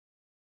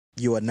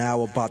You are now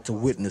about to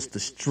witness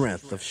the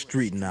strength of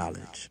street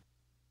knowledge.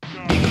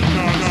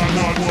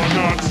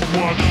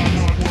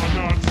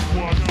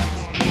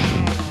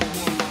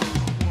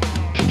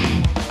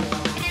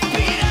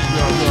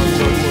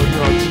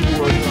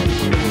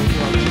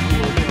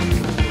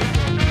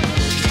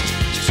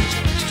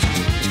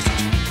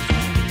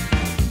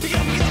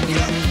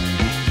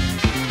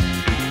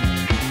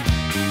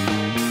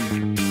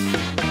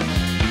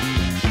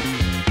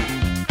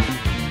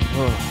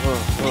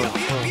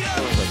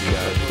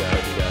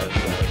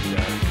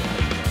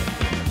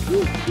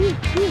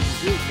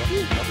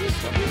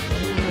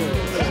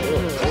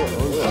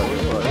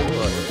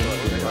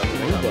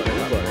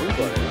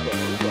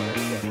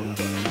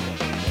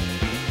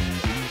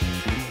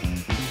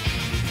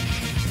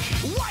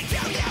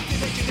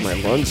 My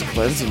lungs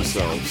cleanse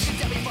themselves.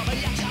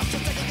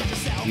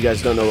 You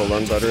guys don't know what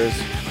lung butter is?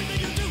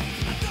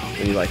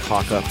 When you like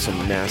hawk up some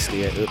nasty...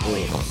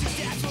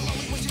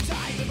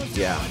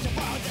 Yeah.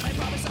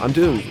 I'm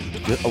doing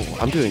good. Oh,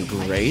 I'm doing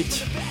great.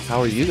 How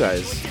are you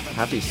guys?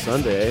 Happy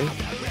Sunday.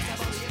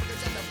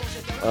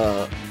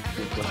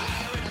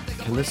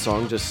 Can this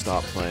song just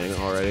stop playing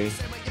already?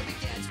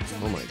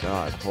 Oh my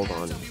god, hold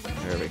on.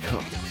 There we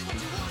go.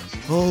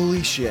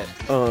 Holy shit.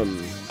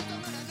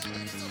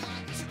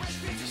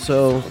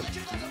 So,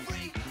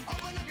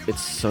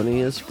 it's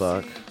sunny as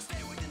fuck.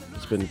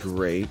 It's been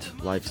great.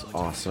 Life's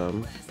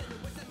awesome.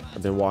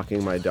 I've been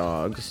walking my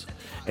dogs.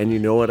 And you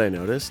know what I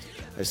noticed?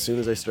 As soon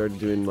as I started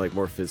doing like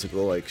more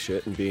physical like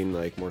shit and being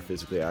like more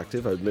physically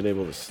active, I've been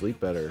able to sleep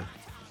better.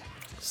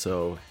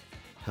 So,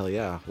 hell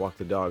yeah, walk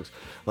the dogs.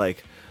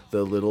 Like,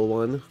 the little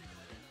one,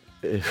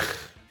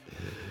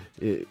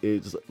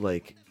 it's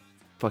like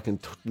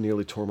fucking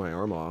nearly tore my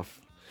arm off.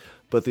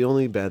 But the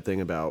only bad thing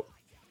about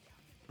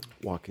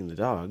walking the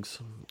dogs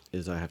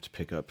is I have to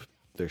pick up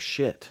their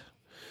shit.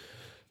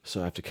 So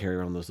I have to carry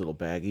around those little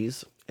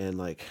baggies, and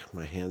like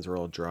my hands are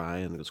all dry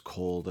and it was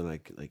cold, and I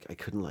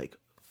couldn't like,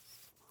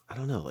 I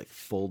don't know, like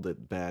fold the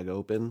bag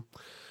open.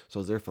 So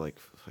I was there for like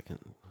fucking,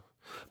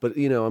 but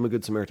you know, I'm a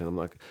good Samaritan. I'm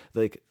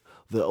like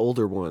the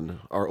older one,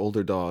 our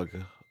older dog,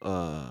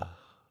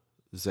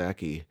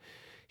 Zachy,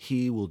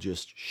 he will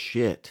just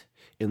shit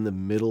in the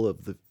middle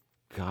of the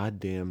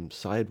goddamn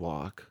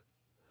sidewalk,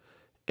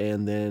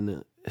 and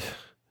then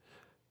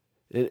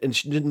and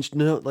she didn't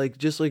know, like,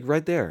 just like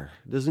right there,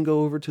 doesn't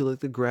go over to like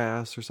the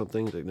grass or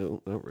something. Like,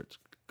 no, it's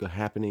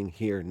happening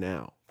here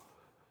now.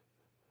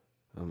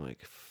 I'm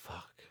like,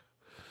 fuck,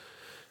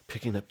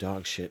 picking up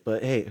dog shit.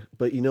 But hey,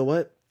 but you know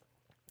what?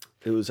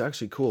 It was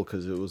actually cool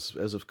because it was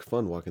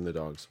fun walking the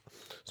dogs.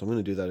 So I'm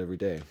gonna do that every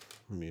day.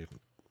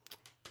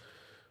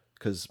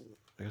 Because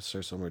I gotta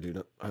start somewhere,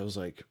 dude. I was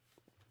like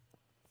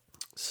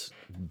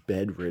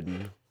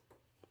bedridden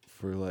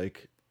for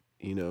like,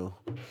 you know,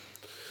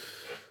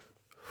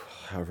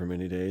 however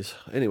many days.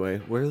 Anyway,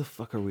 where the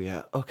fuck are we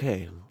at?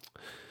 Okay,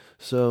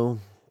 so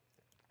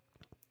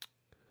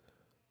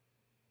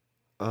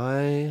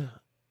I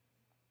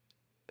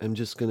am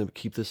just gonna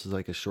keep this as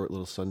like a short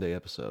little Sunday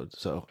episode.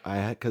 So I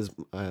had, because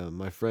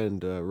my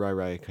friend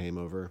RyRy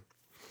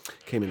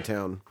came in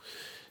town,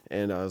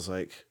 and I was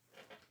like,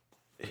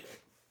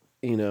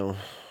 you know,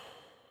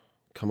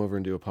 come over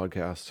and do a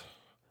podcast.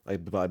 I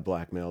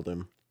blackmailed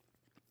him.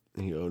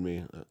 He owed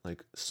me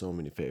like so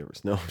many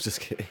favors. No, I'm just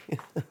kidding.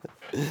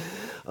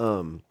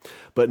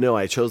 But no,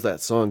 I chose that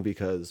song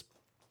because,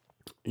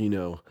 you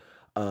know,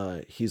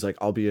 he's like,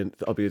 I'll be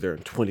there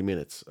in 20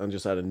 minutes. I'm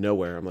just out of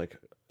nowhere. I'm like,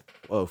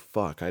 oh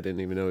fuck, I didn't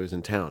even know he was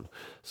in town.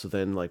 So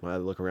then like when I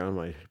look around,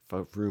 my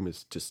room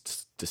is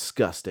just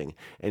disgusting.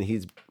 And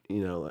he's,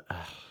 you know,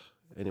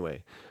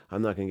 anyway,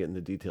 I'm not gonna get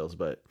into details,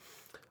 but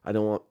I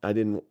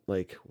didn't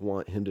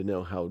want him to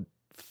know how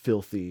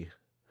filthy,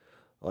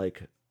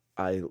 like,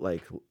 I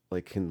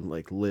can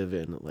like live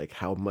in, like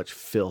how much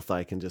filth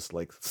I can just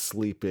like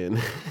sleep in.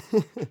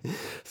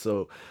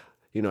 So,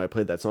 you know, I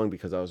played that song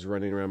because I was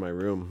running around my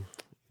room,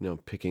 you know,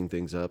 picking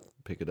things up,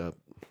 pick it up,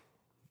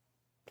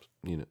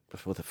 you know,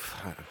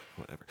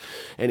 whatever.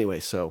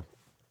 Anyway, so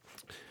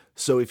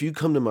if you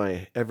come to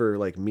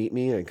meet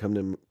me and come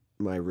to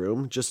my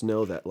room, just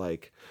know that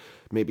like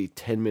maybe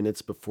 10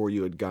 minutes before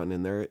you had gotten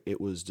in there, it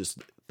was just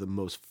the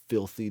most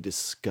filthy,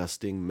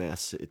 disgusting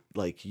mess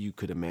like you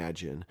could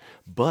imagine.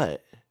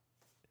 But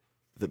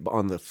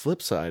on the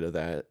flip side of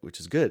that, which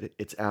is good,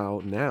 it's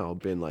out now,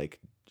 been like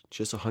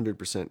just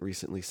 100%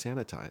 recently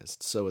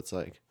sanitized. So it's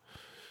like,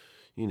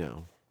 you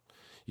know,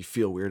 you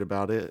feel weird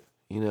about it,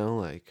 you know,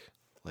 like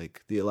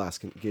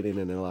getting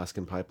an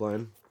Alaskan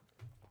pipeline.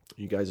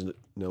 You guys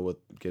know what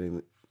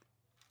getting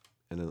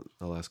an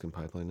Alaskan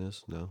pipeline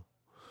is? No?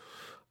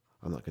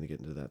 I'm not going to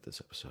get into that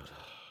this episode.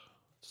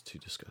 It's too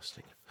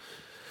disgusting.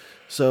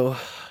 So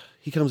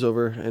he comes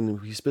over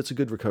and he spits a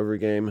good recovery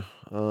game.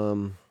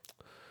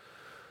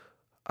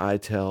 I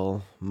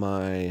tell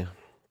my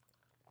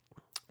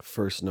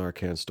first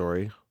Narcan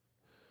story.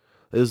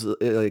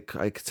 I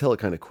could tell it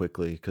kind of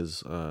quickly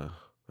because I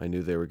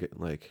knew they were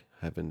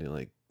having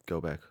to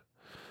go back.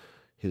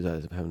 He was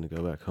having to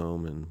go back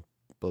home and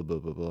blah blah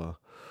blah blah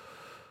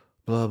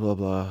blah blah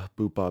blah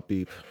boop bop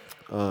beep.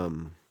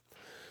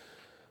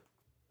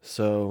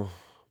 So,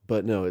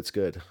 but no, it's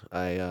good.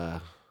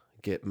 I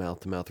get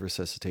mouth-to-mouth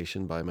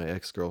resuscitation by my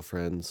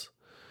ex-girlfriend's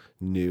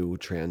new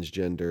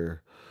transgender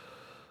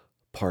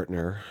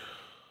partner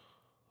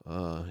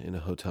in a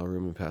hotel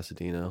room in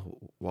Pasadena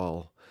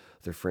while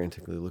they're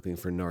frantically looking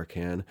for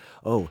Narcan.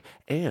 Oh,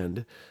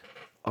 and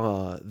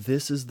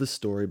this is the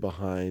story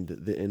behind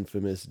the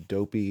infamous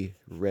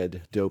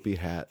Red Dopey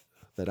Hat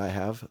that I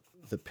have.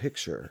 The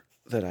picture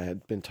that I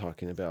had been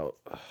talking about.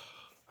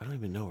 I don't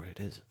even know where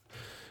it is.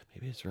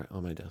 Maybe it's right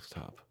on my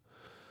desktop.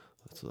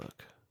 Let's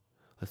look.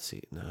 Let's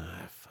see.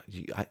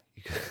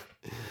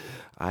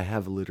 I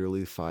have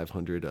literally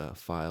 500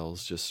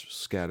 files just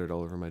scattered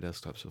all over my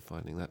desktop, so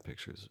finding that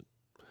picture is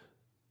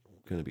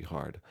going to be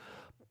hard.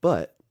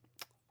 But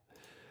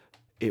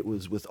it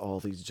was with all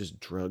these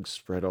just drugs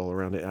spread all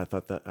around it. I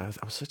thought that I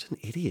was such an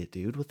idiot,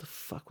 dude. What the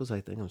fuck was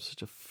I thinking? I'm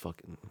such a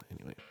fucking...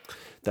 Anyway,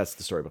 that's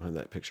the story behind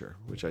that picture,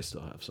 which I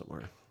still have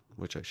somewhere,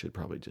 which I should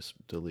probably just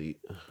delete.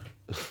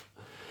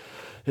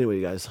 Anyway,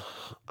 you guys,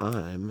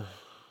 I'm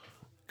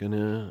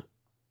gonna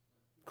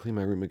clean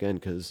my room again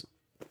because,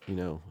 you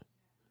know,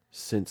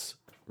 since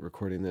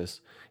recording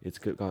this, it's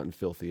gotten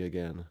filthy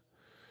again.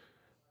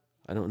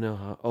 I don't know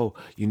how... Oh,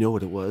 you know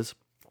what it was?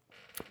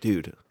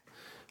 Dude,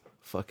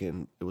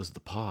 it was the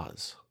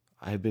pause.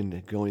 I've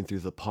been going through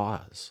the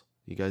pause.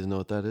 You guys know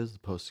what that is? The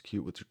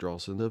post-acute withdrawal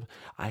syndrome.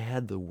 I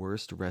had the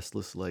worst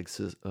restless leg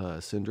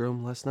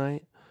syndrome last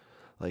night.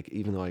 Like,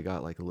 even though I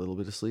got like a little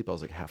bit of sleep, I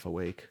was like half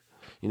awake.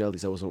 You know, at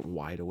least I wasn't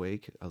wide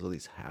awake. I was at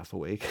least half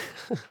awake.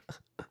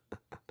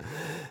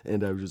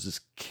 And I was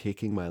just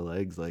kicking my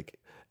legs like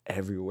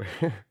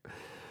everywhere.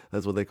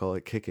 That's what they call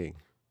it, kicking.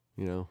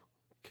 You know,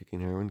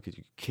 kicking heroin, because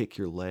you kick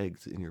your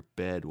legs in your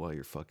bed while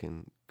you're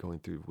fucking going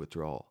through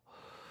withdrawal.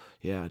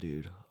 Yeah,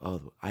 dude.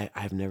 Oh,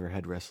 I've never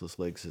had restless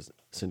legs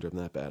syndrome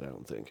that bad, I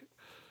don't think.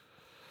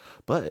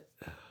 But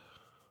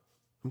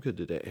I'm good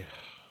today.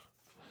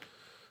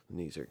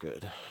 Knees are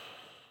good.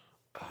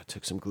 I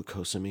took some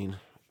glucosamine,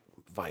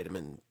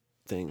 vitamin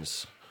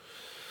things,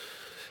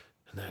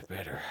 and that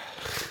better.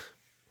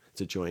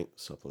 It's a joint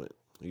supplement,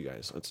 you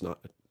guys. It's not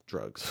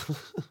drugs.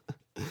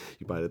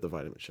 You buy it at the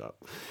vitamin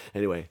shop.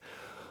 Anyway,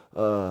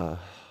 yeah,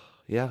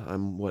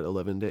 I'm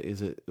 11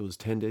 days? It was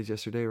 10 days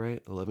yesterday,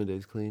 right? 11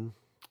 days clean.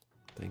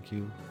 Thank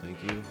you. Fake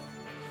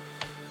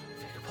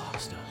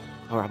applause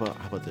now. Or how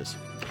about this?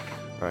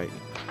 All right,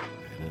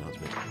 an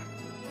announcement.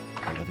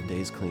 11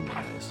 days clean, you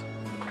guys.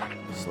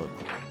 Slow.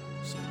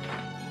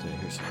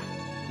 Here's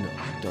no,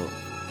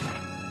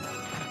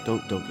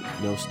 don't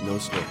no slow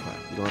clap.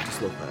 You don't have to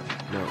slow clap.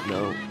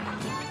 No.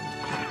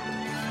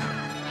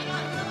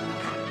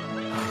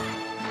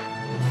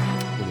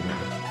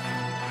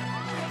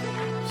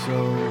 So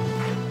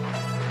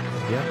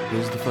yeah,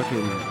 here's the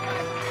fucking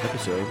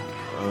episode.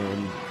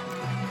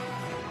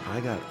 I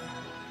got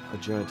a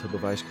giant tub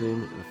of ice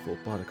cream and a full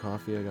pot of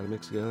coffee I gotta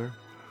mix together.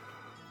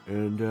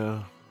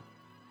 And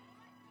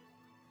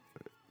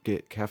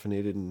get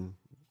caffeinated and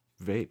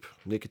vape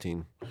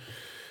nicotine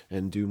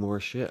and do more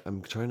shit.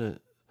 I'm trying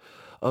to...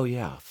 Oh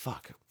yeah,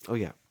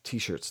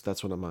 t-shirts.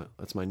 That's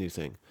my new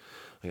thing.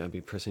 I gotta be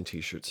pressing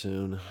t-shirts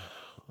soon.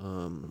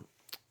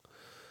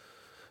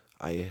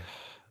 I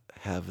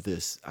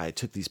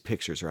took these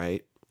pictures,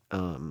 right?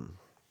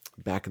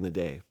 Back in the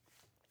day.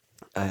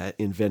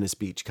 In Venice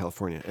Beach,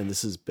 California. And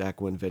this is back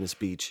when Venice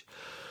Beach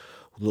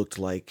looked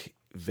like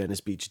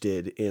Venice Beach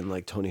did in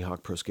like Tony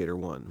Hawk Pro Skater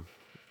 1.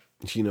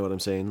 You know what I'm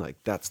saying? Like,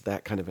 that's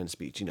that kind of Venice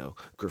Beach, you know,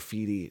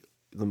 graffiti,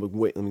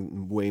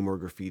 way more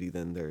graffiti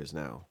than there is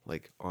now,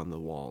 like on the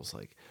walls,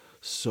 like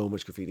so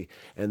much graffiti.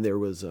 And there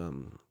was,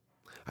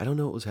 I don't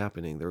know what was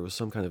happening. There was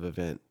some kind of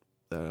event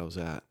that I was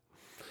at,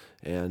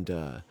 and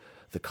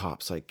the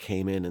cops like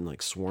came in and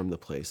like swarmed the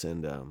place,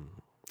 and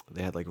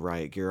they had like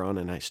riot gear on,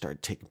 and I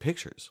started taking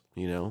pictures,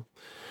 you know?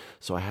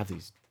 So I have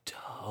these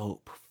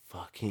dope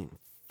fucking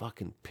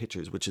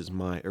pictures, which is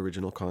my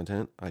original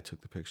content. I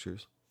took the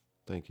pictures.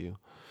 Thank you.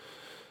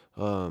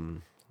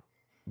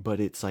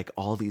 But it's like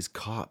all these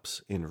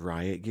cops in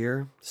riot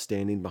gear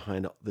standing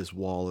behind this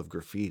wall of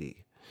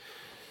graffiti.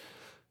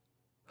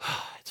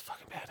 It's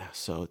fucking badass.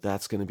 So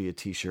that's going to be a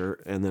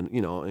t-shirt, and then,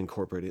 you know,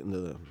 incorporate it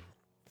into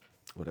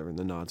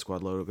the Nod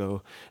Squad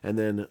logo. And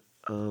then,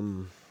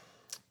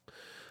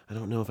 I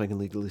don't know if I can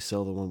legally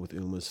sell the one with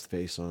Uma's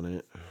face on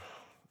it.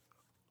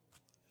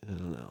 I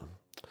don't know.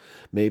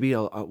 Maybe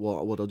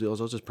what I'll do is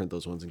I'll just print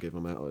those ones and give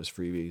them out as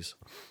freebies.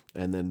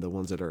 And then the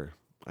ones that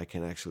I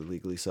can actually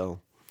legally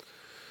sell,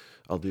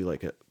 I'll do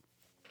like a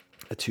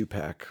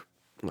 2-pack,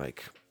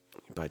 like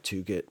buy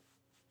 2 get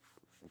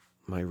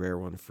my rare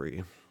one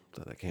free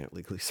that I can't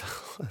legally sell.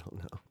 I don't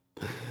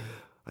know.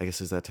 I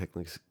guess, is that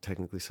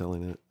technically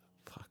selling it?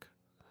 Fuck.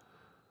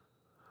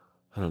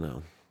 I don't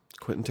know.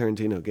 Quentin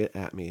Tarantino, get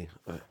at me.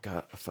 I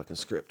got a fucking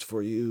script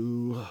for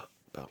you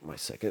about my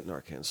second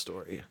Narcan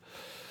story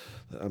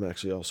that I'm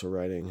actually also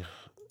writing.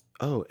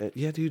 Oh,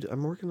 yeah, dude,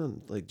 I'm working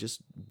on like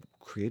just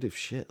creative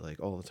shit like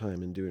all the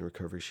time and doing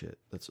recovery shit.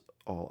 That's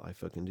all I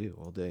fucking do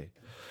all day.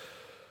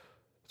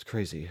 It's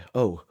crazy.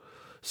 Oh,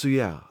 so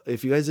yeah,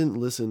 if you guys didn't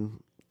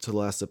listen to the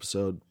last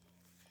episode.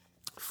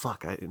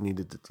 Fuck, I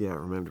needed to,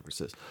 remember to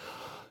persist.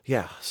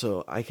 Yeah,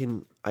 so I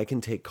can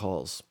take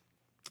calls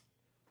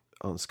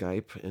on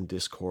Skype and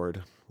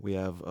Discord. We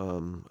have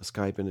a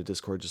Skype and a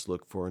Discord. Just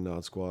look for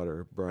Nod Squad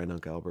or Brian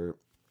Unc Albert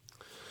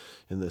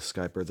in the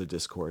Skype or the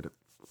Discord.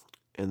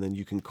 And then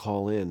you can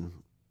call in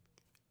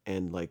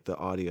and like the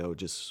audio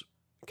just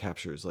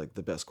captures like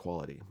the best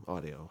quality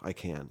audio I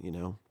can, you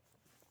know?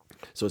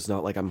 So it's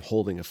not like I'm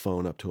holding a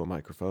phone up to a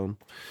microphone,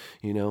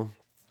 you know?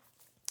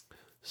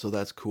 So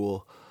that's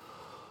cool.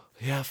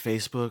 Yeah,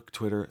 Facebook,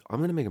 Twitter. I'm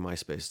going to make a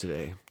MySpace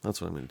today.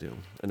 That's what I'm going to do.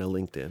 And a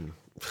LinkedIn.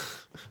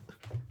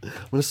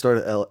 I'm going to start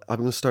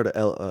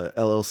a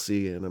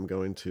LLC, and I'm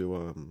going to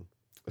I'm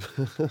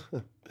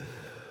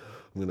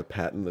going to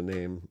patent the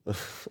name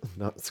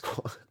Not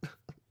Squad.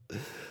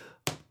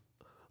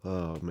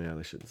 Oh man,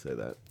 I shouldn't say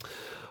that.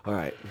 All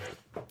right.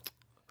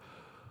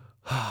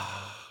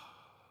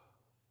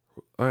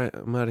 All right,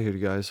 I'm out of here, you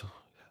guys.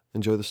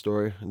 Enjoy the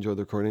story, enjoy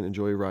the recording,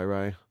 enjoy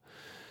RyRy.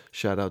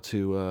 Shout out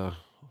to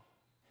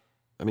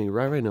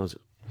RyRy knows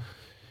it.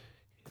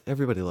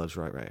 Everybody loves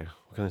RyRy.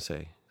 What can I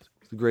say?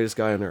 He's the greatest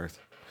guy on earth.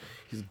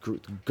 He's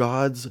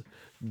God's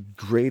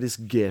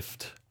greatest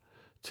gift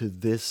to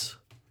this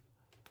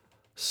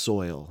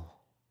soil,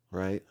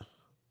 right?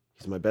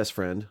 He's my best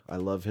friend. I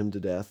love him to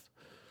death.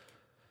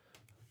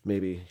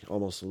 Maybe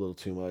almost a little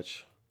too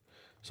much,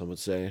 some would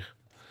say.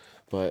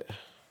 But,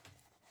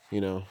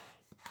 you know,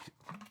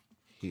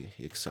 he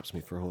accepts me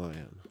for who I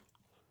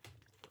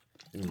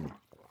am.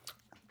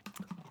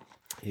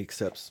 He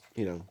accepts,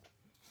 you know,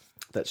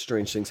 that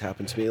strange things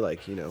happen to me,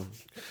 like, you know,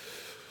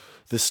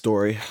 this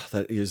story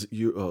that is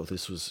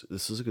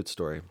this is a good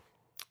story.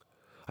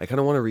 I kind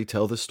of want to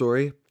retell this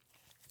story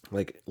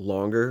like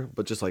longer,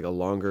 but just like a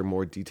longer,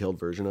 more detailed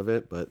version of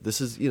it, but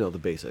this is, you know, the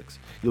basics.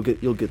 You'll get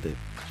the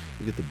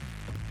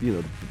you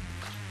know,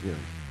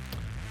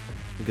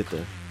 you get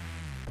the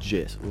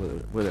gist,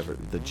 whatever,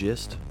 the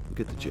gist, you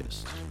get the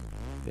gist.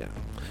 Yeah.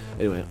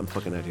 Anyway, I'm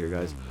fucking out of here,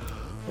 guys.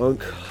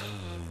 Unc,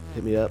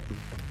 hit me up.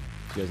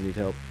 If you guys need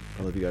help,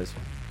 I love you guys.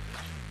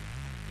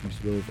 Peace,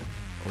 love,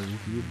 all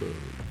of you above.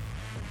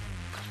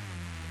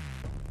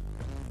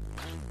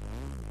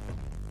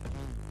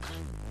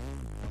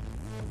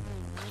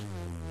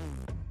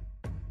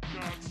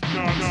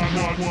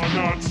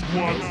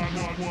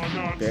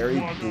 Berry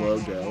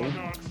Blow-Dough.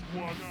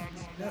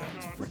 Yeah,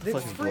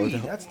 it's free.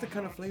 That's the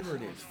kind of flavor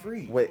it is.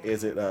 Free. Wait,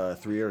 is it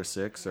 3 or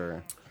 6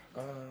 or? I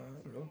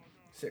don't know.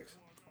 6.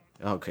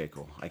 Okay,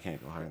 cool. I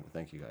can't go higher.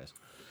 Thank you guys.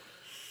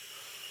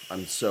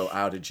 I'm so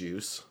out of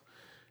juice.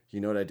 You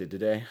know what I did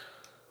today?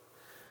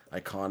 I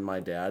conned my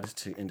dad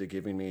into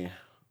giving me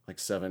like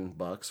 $7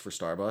 for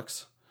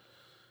Starbucks,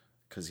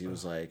 because he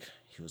was like,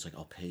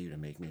 I'll pay you to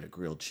make me a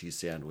grilled cheese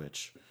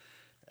sandwich.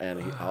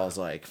 And I was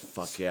like,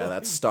 fuck yeah,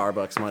 that's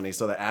Starbucks money.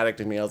 So the addict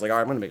in me, I was like, all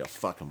right, I'm going to make a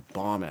fucking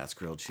bomb-ass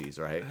grilled cheese,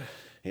 right?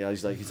 You know,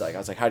 he's like, I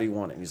was like, how do you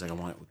want it? And he's like, I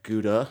want it with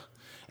Gouda.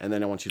 And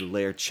then I want you to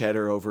layer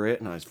cheddar over it.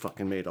 And I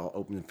fucking made it all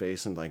open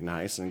face and like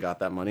nice and got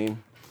that money.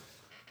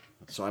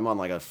 So I'm on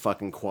like a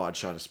fucking quad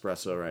shot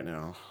espresso right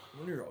now.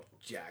 You're all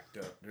jacked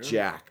up, dude.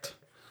 Jacked.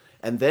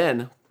 And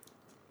then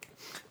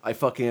I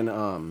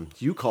fucking,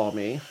 you call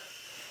me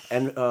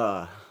and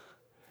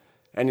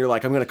you're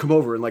like, I'm going to come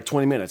over in like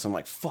 20 minutes. I'm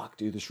like, fuck,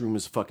 dude, this room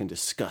is fucking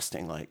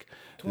disgusting. Like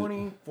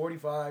 20,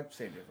 45,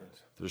 same difference.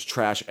 There's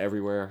trash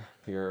everywhere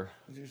here.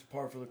 It's just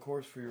par for the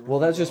course for your room. Well,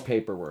 that's just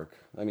paperwork.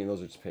 I mean,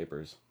 those are just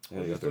papers. I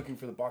was just looking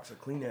for the box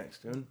of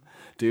Kleenex, dude.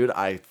 Dude,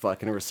 I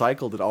fucking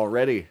recycled it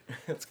already.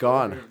 It's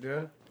gone.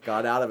 Dude.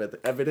 Got out of it.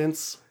 The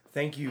evidence.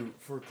 Thank you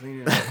for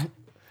cleaning it up.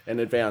 In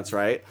advance,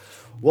 right?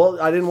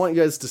 Well, I didn't want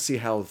you guys to see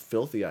how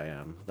filthy I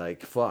am.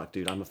 Like, fuck,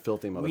 dude, I'm a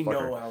filthy motherfucker. We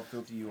know how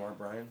filthy you are,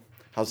 Brian.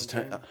 How's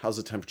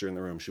the temperature in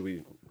the room? Should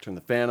we turn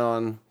the fan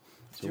on?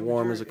 Is it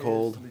warm? Is it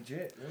cold? Is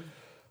legit, dude.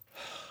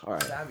 All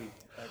right. Savvy.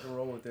 I can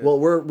roll with it. Well,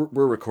 we're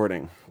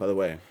recording, by the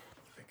way.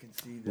 I can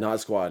see that. Nod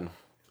Squad.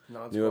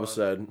 New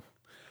episode.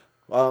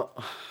 Well,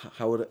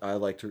 how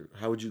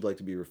would you like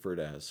to be referred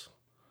as?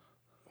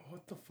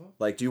 What the fuck?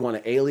 Like, do you want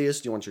an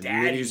alias? Do you want your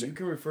Daddy. music? You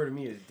can refer to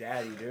me as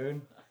Daddy,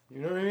 dude. You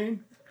know what I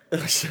mean?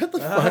 Shut the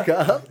fuck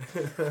up.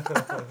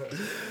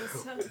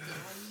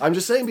 I'm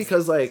just saying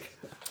because, like...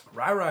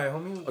 RyRy,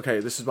 homie. Okay,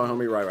 this is my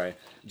homie RyRy.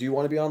 Do you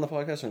want to be on the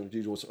podcast, or do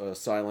you just a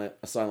silent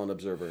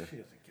observer? She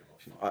doesn't give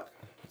a fuck.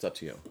 It's up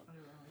to you.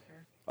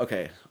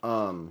 Okay.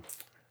 You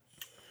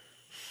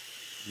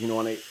know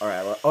what?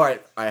 All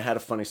right. I had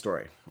a funny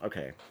story.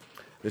 Okay,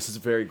 this is a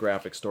very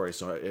graphic story,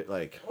 so it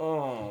like.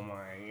 Oh my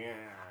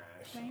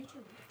gosh.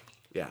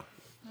 Yeah.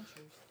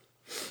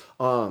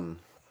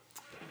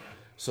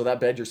 So that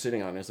bed you're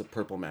sitting on is a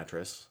purple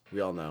mattress.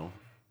 We all know.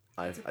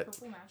 It's a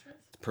purple mattress?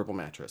 Purple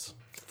mattress.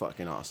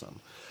 Fucking awesome.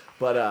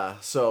 But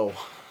so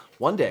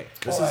one day.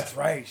 That's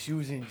right. She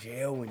was in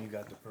jail when you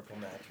got the purple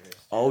mattress.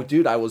 Oh,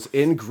 dude, I was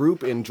in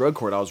drug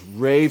court. I was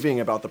raving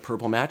about the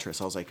purple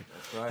mattress. I was like,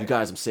 you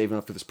guys, I'm saving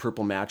up for this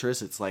purple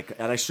mattress. It's like,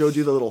 and I showed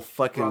you the little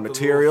fucking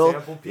material.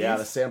 Little sample piece? Yeah,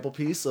 the sample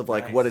piece of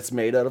like what it's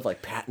made out of,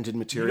 like patented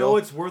material. You know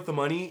it's worth the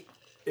money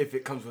if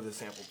it comes with a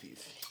sample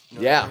piece. You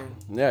know Yeah. what I mean?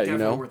 Yeah, you Definitely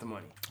know. worth the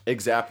money.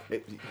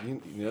 Exactly.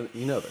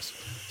 You know this.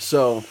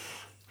 So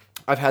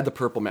I've had the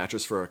purple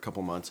mattress for a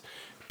couple months,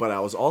 but I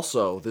was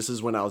also, this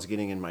is when I was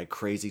getting in my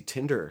crazy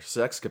Tinder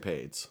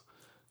sexcapades.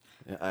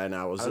 And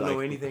I was I don't like, know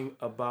anything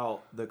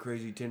about the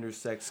crazy Tinder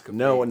sex.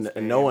 no one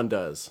babe.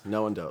 does.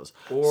 No one does.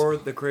 Or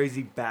the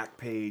crazy back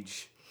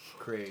page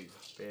craze,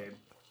 babe.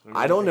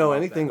 I don't know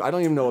anything. I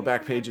don't even know what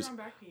Backpages.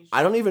 Backpage.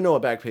 I don't even know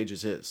what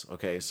Backpages is.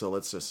 Okay, so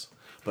let's just.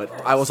 But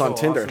I was on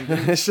so Tinder.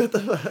 awesome, Shut the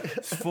fuck.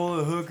 It's full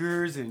of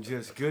hookers and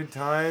just good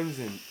times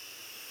and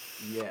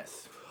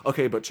yes.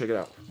 Okay, but check it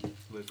out.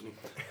 Listening.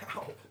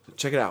 Ow.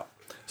 Check it out.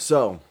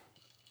 So,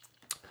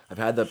 I've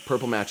had the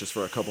purple mattress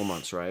for a couple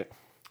months, right?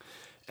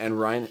 And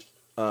Ryan,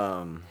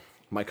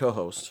 my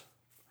co-host.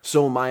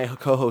 So my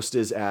co-host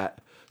is at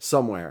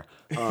somewhere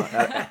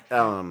right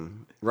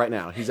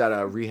now. He's at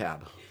a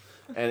rehab.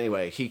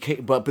 Anyway, he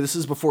came, but this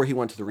is before he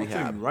went to the I'll tell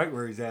rehab. you right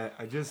where he's at.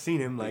 I just seen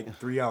him like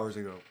 3 hours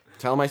ago.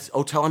 Tell him I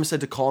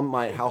said to call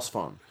my house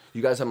phone.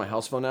 You guys have my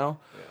house phone now?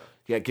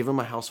 Yeah, give him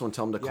my house phone.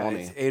 Tell him to call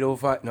me. It's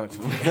 8:05. No,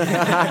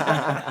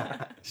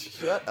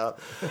 Shut up.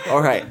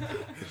 All right.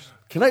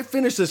 Can I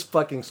finish this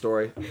fucking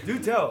story? do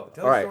tell.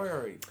 Tell All right. the story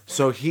already.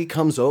 So he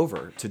comes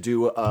over to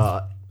do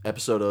a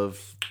episode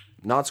of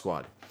Nod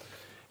Squad,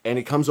 and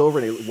he comes over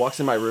and he walks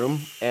in my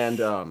room,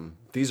 and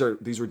these were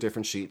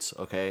different sheets,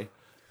 okay,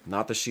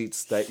 not the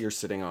sheets that you're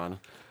sitting on,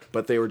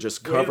 but they were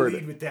just covered.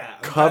 Lead with that.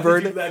 I'm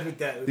Covered. glad you led with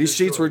that, with These this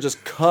sheets story. were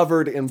just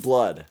covered in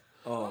blood.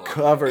 Oh.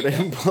 Covered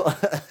in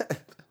blood.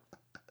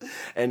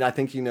 And I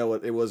think you know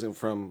what, it wasn't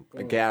from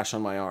a gash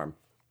on my arm.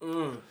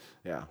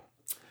 Yeah.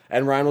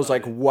 And Ryan was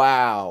like,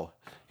 "Wow."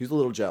 He was a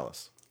little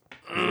jealous.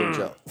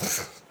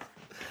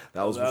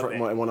 That was love it.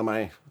 one of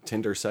my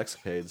Tinder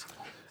sexcapades.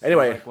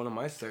 Anyway, Like one of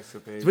my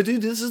sexcapades. but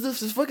dude, this is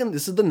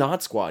the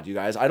Nod Squad, you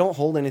guys. I don't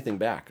hold anything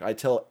back. I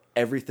tell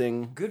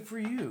everything. Good for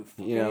you.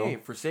 You know. Hey,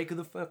 for sake of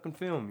the fucking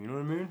film. You know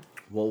what I mean?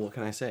 Well, what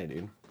can I say,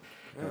 dude?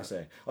 What can I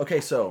say? Okay,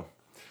 so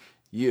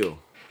we've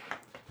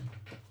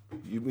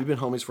been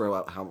homies for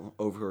about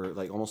over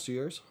like almost 2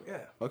 years.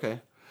 Yeah.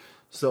 Okay.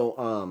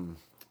 So,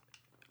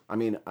 I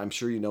mean, I'm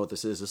sure you know what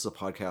this is. This is a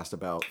podcast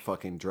about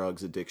fucking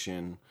drugs,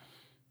 addiction,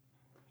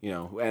 you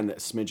know, and a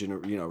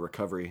smidgen, you know,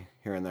 recovery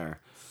here and there.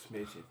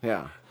 Smidgen.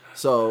 Yeah.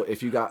 So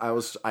if you got,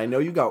 I know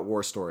you got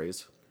war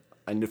stories.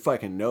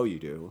 Fucking know you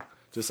do,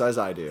 just as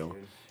I do.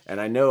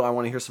 And I know I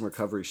want to hear some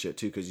recovery shit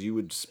too, because you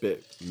would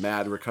spit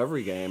mad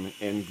recovery game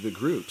in the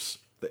groups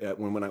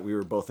when we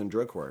were both in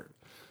drug court.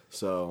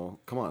 So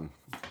come on.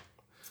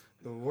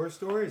 The war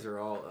stories are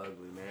all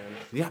ugly, man.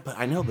 Yeah, but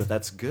I know, but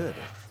that's good.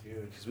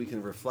 Dude. Because we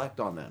can reflect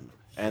on them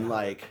and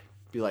like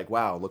be like,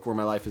 wow, look where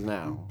my life is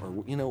now,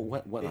 or you know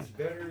what It's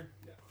better.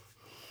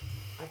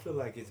 I feel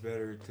like it's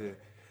better to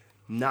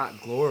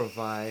not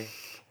glorify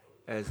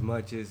as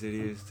much as it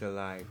is to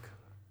like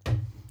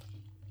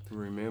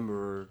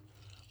remember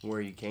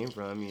where you came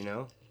from. You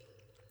know,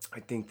 I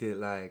think that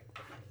like,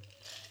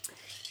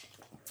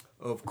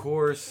 of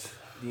course,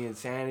 the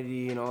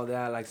insanity and all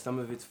that. Like some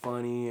of it's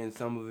funny and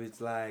some of it's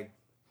like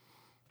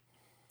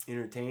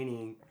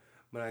entertaining,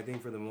 but I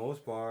think for the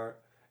most part,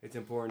 it's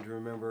important to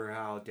remember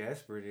how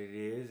desperate it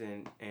is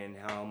and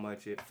how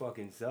much it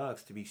fucking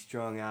sucks to be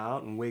strung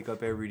out and wake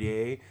up every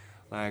day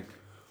like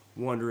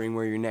wondering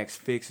where your next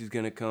fix is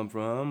going to come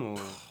from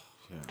or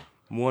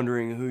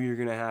wondering who you're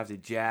going to have to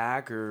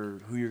jack or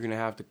who you're going to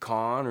have to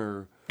con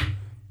or,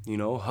 you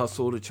know,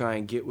 hustle to try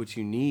and get what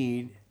you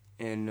need.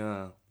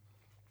 And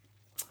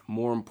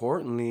more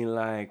importantly,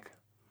 like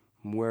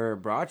where it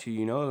brought you,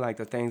 you know, like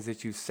the things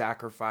that you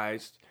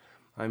sacrificed.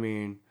 I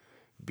mean,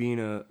 being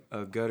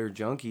a gutter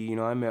junkie, you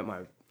know, I met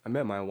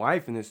my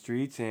wife in the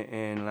streets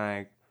and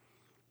like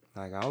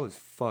I was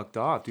fucked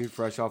off, dude,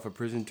 fresh off a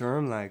prison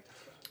term, like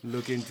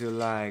looking to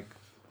like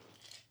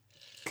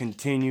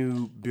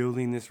continue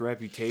building this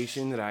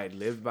reputation that I had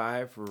lived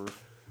by for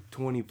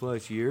 20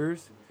 plus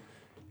years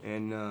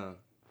and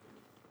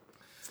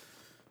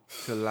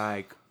to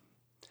like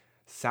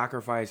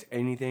sacrifice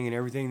anything and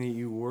everything that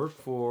you work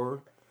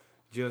for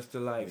just to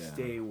like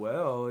stay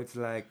well. It's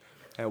like,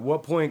 at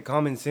what point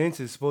common sense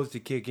is supposed to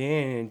kick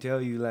in and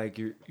tell you like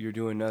you're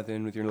doing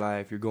nothing with your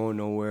life, you're going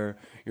nowhere,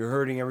 you're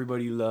hurting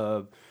everybody you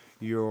love,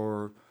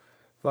 you're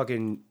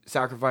fucking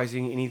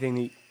sacrificing anything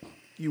that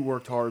you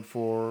worked hard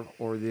for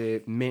or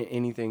that meant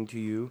anything to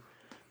you,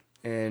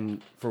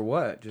 and for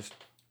what? Just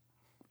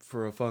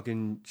for a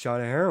fucking shot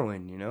of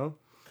heroin, you know?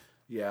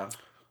 Yeah,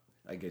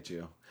 I get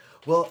you.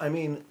 Well, I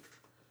mean,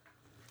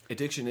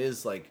 addiction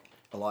is like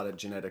a lot of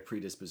genetic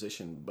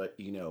predisposition, but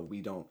you know,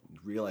 we don't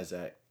realize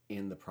that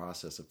in the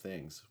process of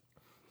things,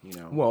 you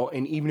know. Well,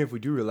 and even if we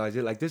do realize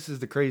it, like this is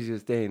the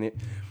craziest thing.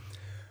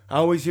 I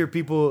always hear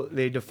people,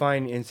 they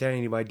define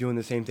insanity by doing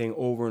the same thing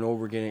over and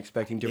over again,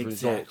 expecting different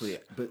results.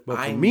 But for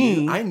I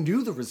me, I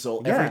knew the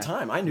result every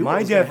time. I knew my what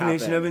was gonna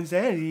definition happen. of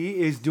insanity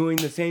is doing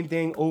the same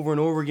thing over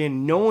and over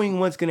again, knowing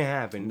what's going to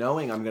happen,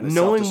 knowing I'm going to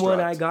knowing self-destruct. what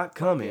I got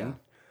coming, Yeah.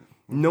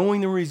 knowing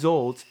the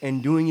results,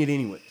 and doing it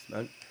anyways,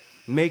 man.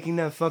 Making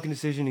that fucking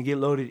decision to get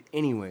loaded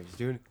anyways,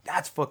 dude.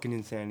 That's fucking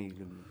insanity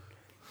to me.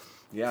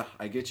 Yeah,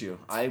 I get you.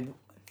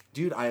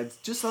 dude, I had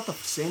just thought the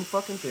same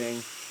fucking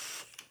thing.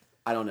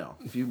 I don't know.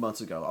 A few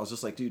months ago, I was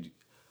just like, dude,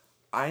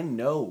 I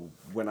know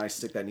when I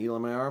stick that needle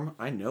in my arm,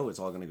 I know it's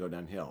all going to go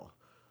downhill.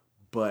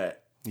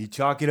 But you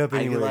chalk it up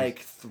anyway.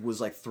 I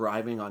was like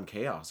thriving on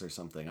chaos or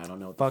something. I don't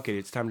know. Fuck it,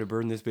 it's time to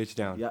burn this bitch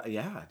down.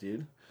 Yeah,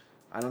 dude.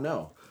 I don't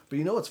know. But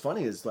you know what's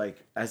funny is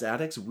like as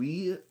addicts,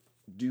 we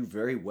do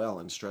very well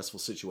in stressful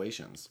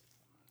situations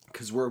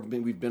because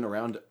we've been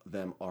around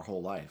them our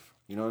whole life.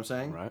 You know what I'm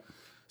saying? Right.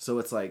 So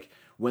it's like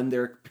when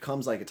there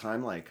becomes like a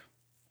time like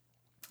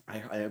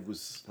I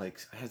was like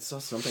I had saw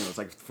something. It was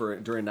like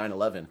during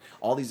 9/11,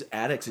 all these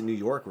addicts in New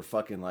York were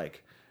fucking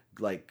like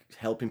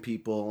helping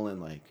people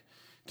and like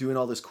doing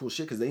all this cool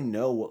shit because they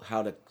know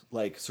how to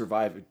like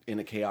survive in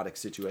a chaotic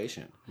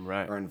situation,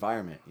 right, or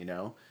environment. You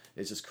know,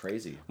 it's just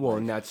crazy. Well,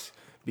 and that's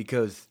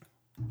because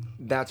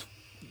that's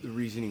the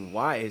reasoning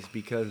why is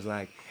because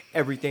like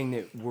everything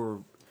that we're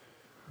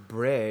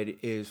bred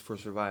is for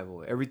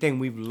survival. Everything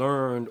we've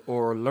learned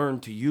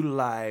to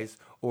utilize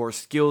or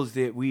skills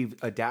that we've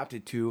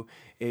adapted to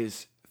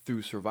is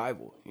through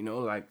survival, you know,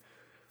 like,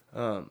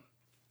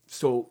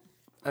 so,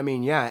 I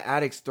mean, yeah,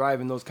 addicts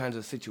thrive in those kinds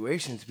of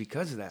situations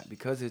because of that,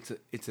 because it's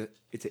an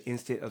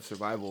instant of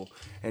survival.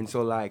 And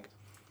so like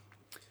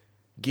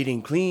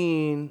getting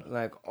clean,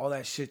 like all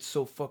that shit's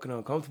so fucking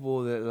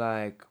uncomfortable that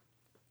like,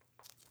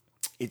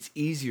 it's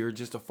easier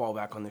just to fall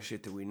back on the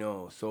shit that we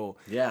know. So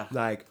yeah,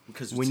 like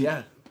because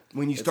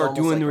when you start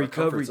doing the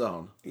recovery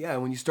zone. Yeah,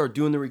 when you start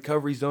doing the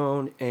recovery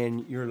zone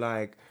and you're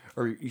like,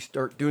 or you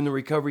start doing the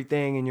recovery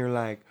thing and you're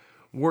like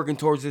working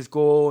towards this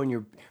goal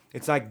and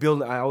it's like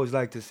building, I always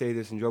like to say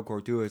this in joke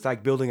or too, it's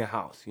like building a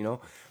house, you know?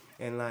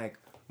 And like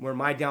where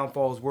my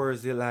downfalls were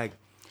is that like,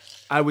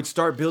 I would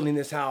start building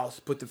this house,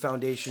 put the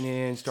foundation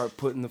in, start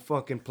putting the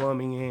fucking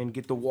plumbing in,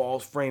 get the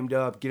walls framed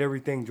up, get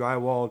everything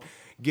drywalled,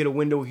 get a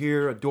window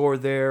here, a door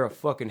there, a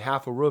fucking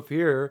half a roof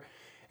here.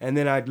 And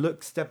then I'd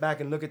step back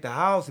and look at the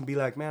house and be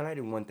like, man, I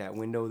didn't want that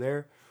window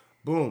there.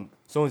 Boom.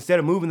 So instead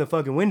of moving the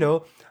fucking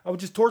window, I would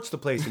just torch the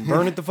place and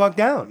burn it the fuck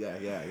down.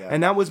 Yeah.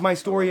 And that was my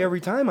story every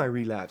time I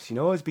relapsed, you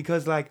know? It's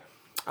because like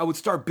I would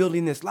start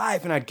building this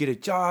life and I'd get a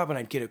job and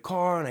I'd get a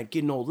car and I'd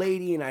get an old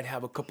lady and I'd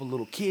have a couple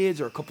little kids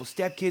or a couple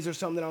stepkids or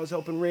something that I was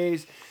helping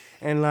raise.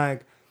 And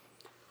like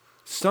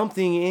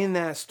something in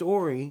that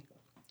story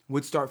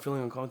would start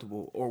feeling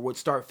uncomfortable or would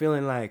start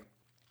feeling like,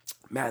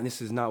 man,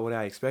 this is not what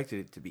I expected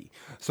it to be.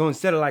 So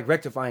instead of like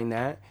rectifying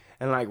that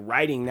and like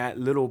writing that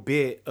little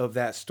bit of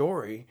that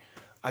story,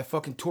 I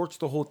fucking torched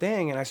the whole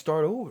thing and I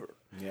start over.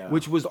 Yeah.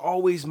 Which was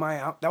always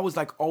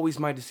always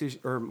my decision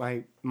or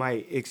my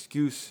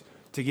excuse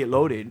to get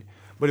loaded.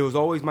 But it was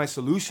always my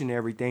solution to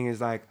everything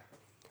is like,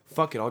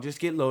 fuck it, I'll just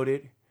get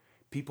loaded.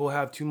 People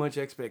have too much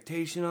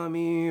expectation on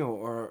me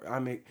or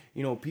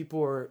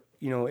people are,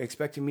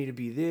 expecting me to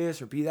be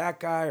this or be that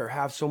guy or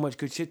have so much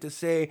good shit to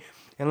say.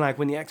 And like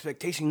when the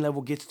expectation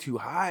level gets too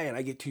high and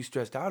I get too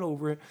stressed out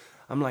over it,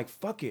 I'm like,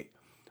 fuck it.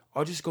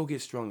 I'll just go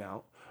get strung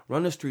out,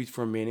 run the streets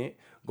for a minute,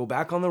 go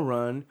back on the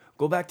run,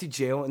 go back to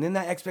jail. And then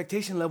that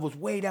expectation level's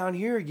way down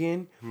here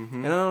again.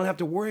 Mm-hmm. And I don't have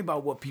to worry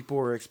about what people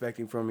are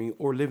expecting from me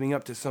or living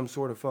up to some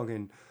sort of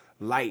fucking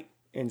light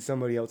in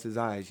somebody else's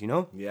eyes, you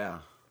know? Yeah.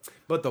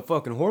 But the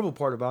fucking horrible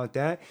part about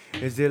that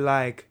is that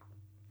like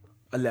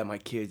I let my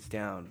kids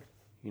down.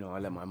 I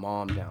let my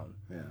mom down.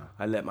 Yeah.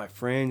 I let my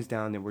friends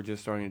down that were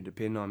just starting to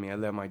depend on me. I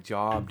let my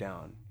job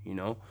down,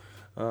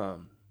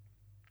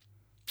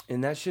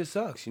 and that shit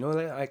sucks,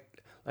 like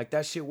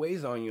that shit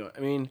weighs on you. I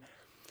mean,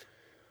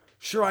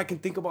 sure, I can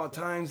think about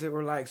times that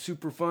were like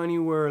super funny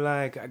where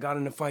like I got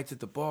into fights at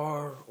the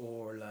bar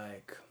or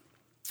like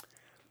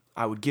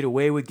I would get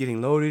away with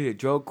getting loaded at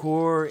drug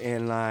court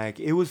and like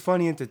it was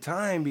funny at the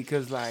time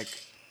because like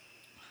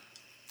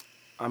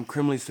I'm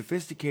criminally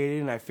sophisticated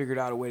and I figured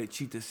out a way to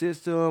cheat the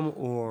system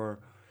or,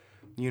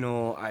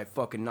 I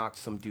fucking knocked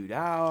some dude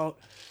out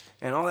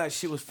and all that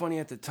shit was funny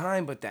at the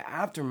time, but the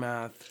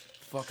aftermath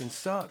fucking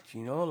sucked,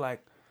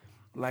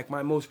 like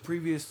my most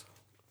previous,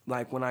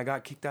 like when I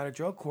got kicked out of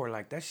drug court,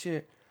 like that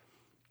shit,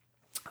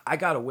 I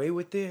got away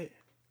with it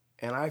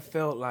and I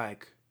felt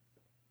like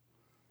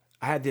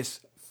I had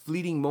this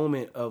fleeting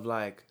moment of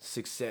like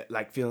success,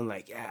 like feeling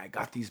like, yeah, I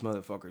got these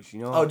motherfuckers,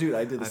 Oh, dude,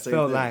 I did the same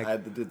thing. I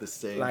did the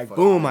same. Like,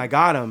 boom, I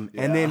got them.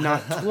 Yeah. And then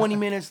not 20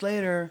 minutes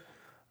later,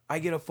 I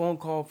get a phone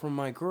call from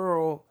my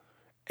girl,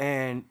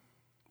 and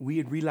we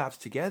had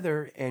relapsed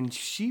together, and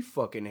she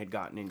fucking had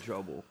gotten in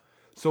trouble.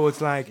 So it's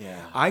like,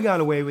 I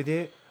got away with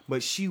it,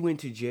 but she went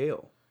to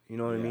jail. You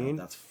know what I mean?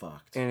 That's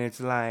fucked. And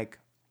it's like,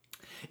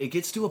 it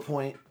gets to a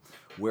point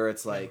where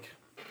it's like,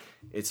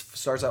 it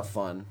starts out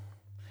fun.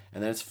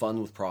 And then it's fun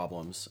with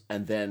problems,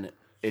 and then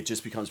it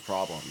just becomes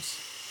problems,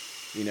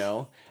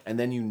 And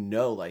then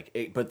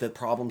but the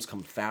problems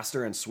come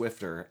faster and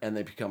swifter, and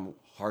they become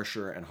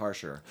harsher and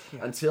harsher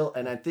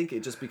and I think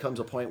it just becomes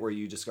a point where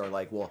you just are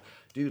like, well,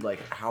 dude, like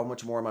how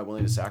much more am I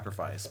willing to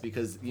sacrifice?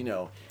 Because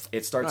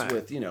it starts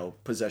with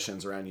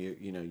possessions around you,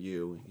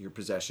 your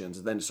possessions,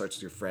 and then it starts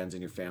with your friends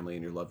and your family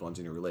and your loved ones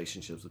and your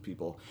relationships with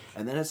people,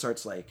 and then it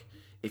starts like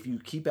if you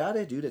keep at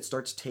it, dude, it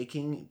starts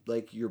taking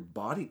like your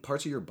body,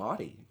 parts of your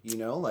body, you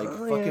know, like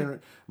fucking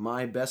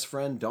my best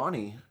friend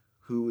Donnie,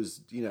 who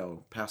was, you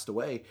know, passed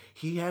away.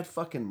 He had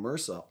fucking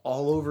MRSA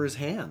all over his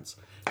hands.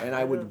 And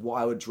I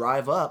would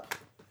drive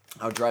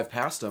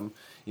past him,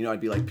 you know, I'd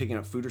be like picking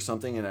up food or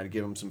something, and I'd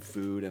give him some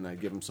food and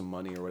I'd give him some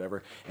money or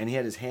whatever. And he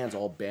had his hands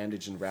all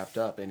bandaged and wrapped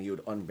up, and he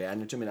would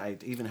unbandage them. And I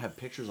even have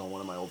pictures on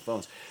one of my old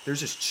phones. There's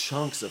just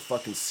chunks of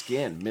fucking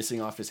skin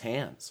missing off his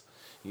hands,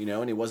 you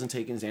know, and he wasn't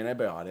taking his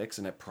antibiotics,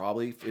 and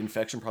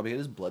infection probably hit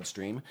his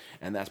bloodstream,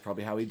 and that's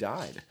probably how he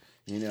died,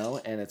 you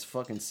know. And it's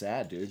fucking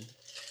sad, dude.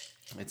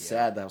 It's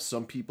sad that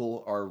some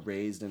people are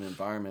raised in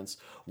environments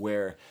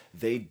where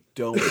they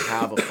don't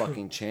have a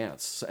fucking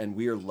chance, and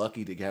we are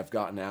lucky to have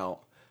gotten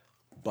out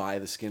by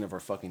the skin of our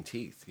fucking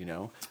teeth, you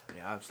know?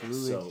 Yeah,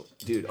 absolutely. So,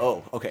 dude,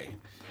 okay.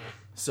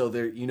 So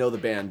there, you know the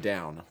band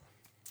Down.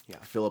 Yeah.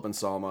 Philip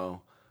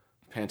Anselmo,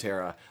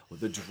 Pantera.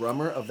 The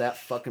drummer of that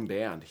fucking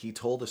band, he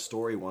told a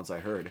story once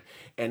I heard,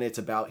 and it's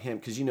about him,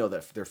 because you know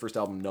that their first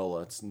album,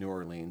 NOLA, it's New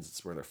Orleans,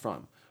 it's where they're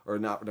from. Or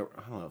not, I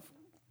don't know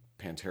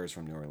if Pantera's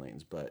from New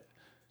Orleans, but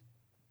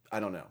I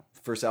don't know.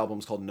 First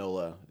album's called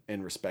NOLA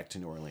in respect to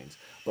New Orleans.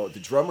 But the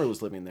drummer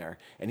was living there,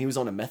 and he was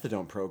on a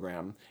methadone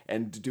program,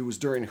 and it was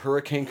during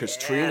Hurricane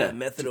Katrina.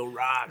 Methadone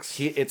rocks.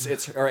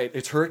 It's all right.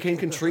 It's Hurricane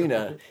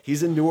Katrina.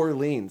 He's in New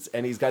Orleans,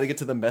 and he's got to get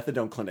to the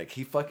methadone clinic.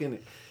 He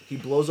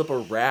blows up a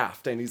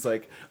raft, and he's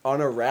like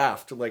on a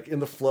raft, like in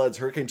the floods,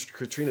 Hurricane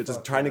Katrina,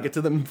 just trying to get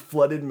to the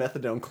flooded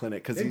methadone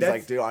clinic because he's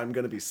like, dude, I'm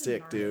gonna be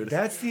sick, dude.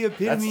 That's the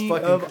epitome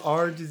of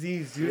our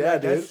disease, dude. Yeah,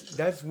 dude. dude.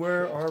 That's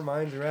where our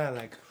minds are at.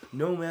 Like,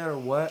 no matter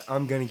what,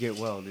 I'm gonna get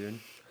well, dude.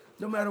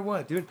 No matter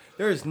what, dude.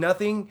 There is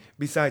nothing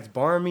besides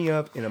barring me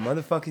up in a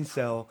motherfucking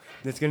cell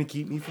that's gonna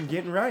keep me from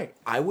getting right.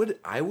 I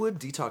would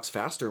detox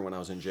faster when I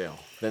was in jail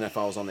than if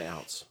I was on the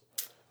outs.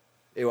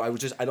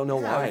 I don't know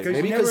why.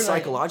 Maybe because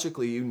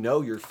psychologically, you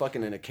know, you're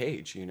fucking in a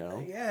cage, you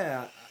know?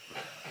 Yeah.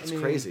 It's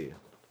crazy.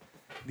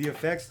 The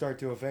effects start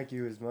to affect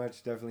you as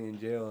much, definitely in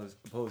jail, as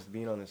opposed to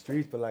being on the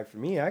streets. But like for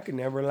me, I could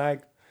never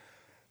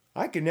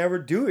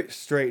do it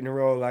straight in a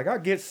row. Like I'll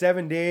get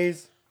 7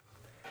 days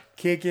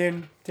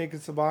kicking, taking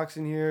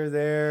Suboxone here or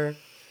there,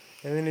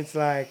 and then it's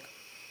like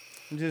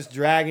I'm just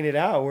dragging it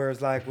out.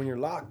 Whereas like when you're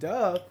locked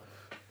up,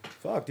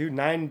 fuck, dude,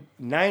 nine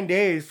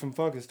days from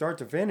fucking start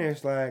to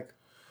finish, like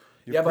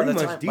you're pretty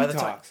much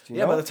detoxed.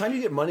 By the time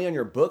you get money on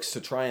your books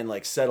to try and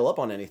like settle up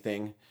on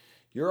anything,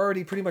 you're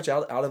already pretty much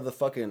out of the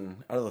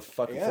fucking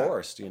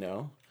forest, you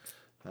know.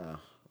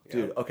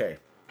 Dude, okay,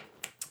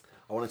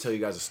 I want to tell you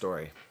guys a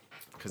story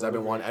because I've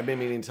been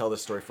meaning to tell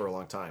this story for a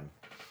long time.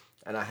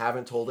 And I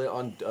haven't told it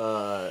on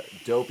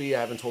Dopey. I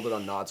haven't told it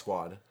on Nod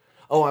Squad.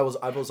 Oh, I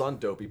was on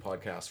Dopey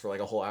podcast for like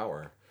a whole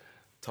hour,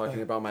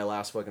 talking about my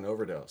last fucking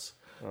overdose.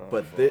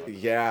 You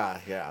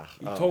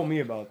told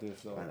me about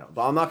this though. I know,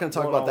 but I'm not going to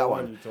talk about that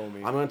one. You told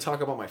me. I'm going to talk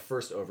about my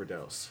first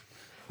overdose.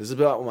 This is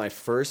about my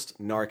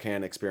first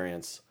Narcan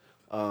experience,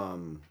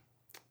 while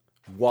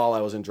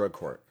I was in drug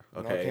court.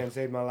 Okay. Narcan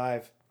saved my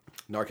life.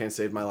 Narcan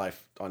saved my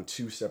life on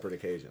 2 separate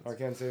occasions.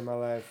 Narcan saved my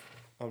life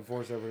on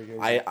 4 separate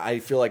occasions. I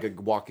feel like a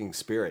walking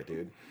spirit,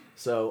 dude.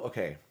 So,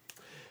 okay.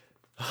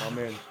 Oh,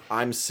 man.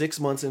 I'm 6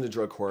 months into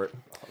drug court.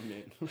 Oh,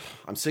 man.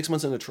 I'm 6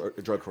 months into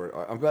drug court.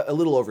 I'm about a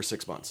little over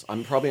 6 months.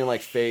 I'm probably in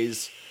like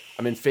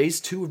I'm in phase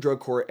 2 of drug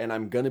court, and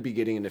I'm going to be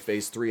getting into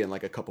phase 3 in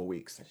like a couple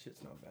weeks. That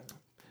shit's not bad.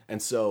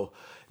 And so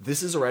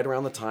this is right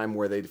around the time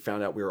where they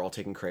found out we were all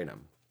taking kratom.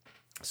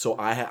 So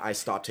I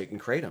stopped taking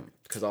kratom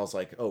because I was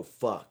like, oh,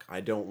 fuck, I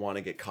don't want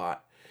to get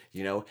caught.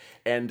 You know,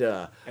 and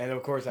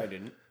of course I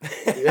didn't.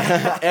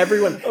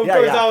 Everyone, of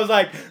course I was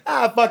like,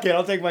 fuck it,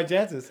 I'll take my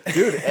chances,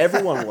 dude.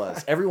 Everyone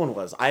was.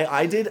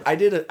 I did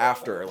it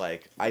after,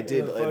 like I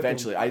did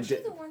eventually. I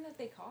did. The one that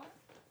they caught.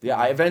 Yeah,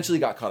 I eventually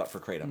got caught up for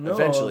kratom. No,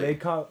 eventually, they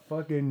caught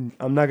fucking.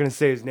 I'm not gonna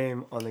say his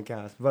name on the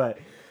cast, but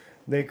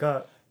they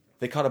caught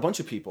a bunch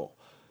of people,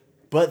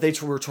 but they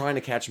were trying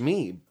to catch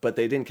me, but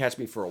they didn't catch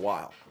me for a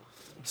while.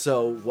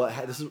 So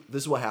this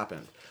is what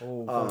happened.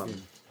 Oh,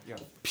 yeah.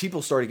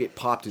 People started to get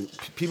popped, and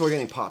people are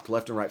getting popped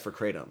left and right for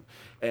kratom,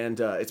 and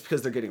it's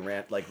because they're getting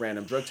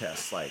random drug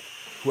tests. Like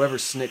whoever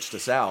snitched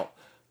us out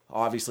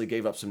obviously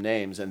gave up some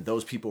names, and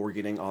those people were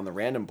getting on the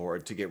random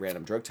board to get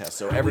random drug tests.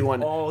 So everyone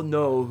we all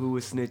know who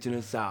was snitching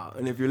us out,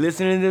 and if you're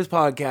listening to this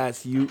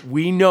podcast,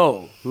 we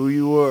know who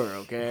you were.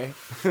 Okay,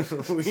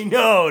 we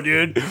know,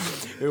 dude.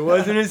 It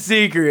wasn't a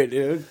secret,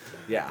 dude.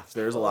 Yeah,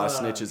 there's a lot of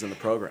snitches in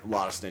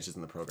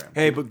the program.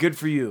 Hey, but good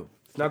for you.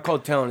 It's not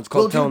called telling. It's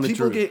called telling the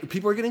truth.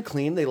 People are getting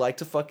clean. They like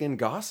to fucking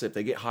gossip.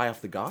 They get high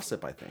off the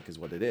gossip, I think, is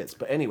what it is.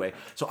 But anyway,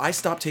 so I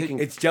stopped taking...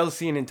 It's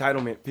jealousy and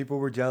entitlement. People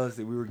were jealous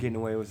that we were getting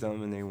away with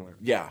something and they weren't.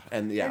 Yeah,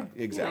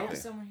 exactly. I have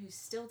someone who's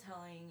still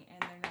telling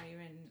and they're not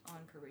even on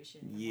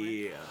probation anymore.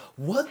 Yeah.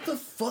 What the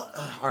fuck?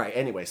 All right,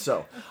 anyway,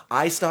 so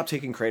I stopped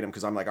taking kratom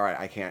because I'm like, all right,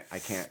 I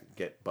can't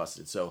get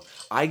busted. So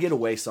I get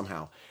away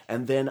somehow.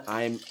 And then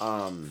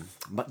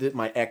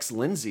my ex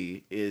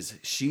Lindsay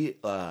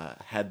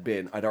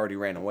I'd already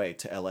ran away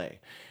to LA,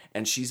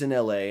 and she's in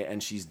LA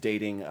and she's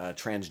dating a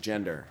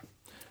transgender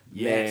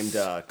named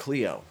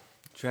Cleo.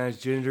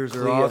 Transgenders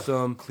are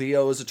awesome.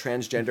 Cleo is a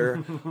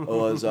transgender.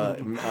 Was a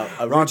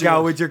Rock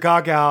out with your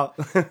cock out.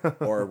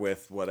 or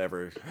with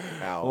whatever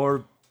out.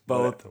 Or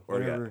both. Or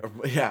Whatever.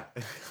 yeah.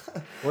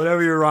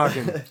 Whatever you're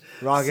rocking.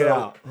 Rock it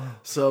out.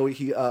 So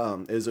he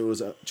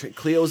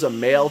Cleo's a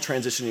male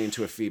transitioning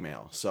into a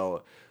female.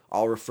 So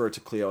I'll refer to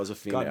Cleo as a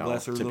female. God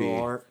bless her little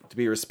heart. To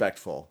be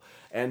respectful.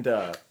 And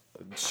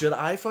should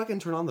I fucking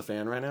turn on the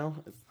fan right now?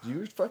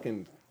 You're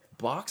fucking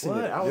boxing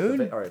What, it out.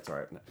 dude? All right, it's all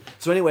right.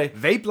 So anyway,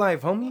 Vape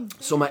life, homie.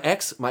 so my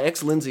ex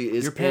Lindsay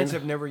is Your parents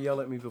have never yelled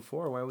at me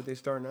before. Why would they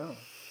start now?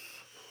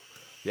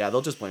 Yeah,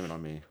 they'll just blame it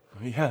on me.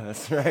 Yeah,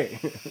 that's right.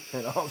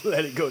 And I'll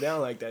let it go down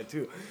like that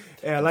too.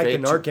 Hey, I like the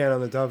Vape Narcan on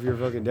the top of your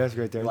fucking desk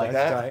right there. Like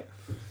That's that? tight.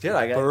 Yeah,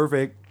 I got.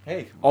 Perfect.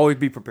 Hey, Always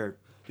be prepared.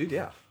 dude,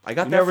 yeah, I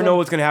got. You that never from, know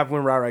what's gonna happen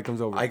when RyRy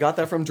comes over. I got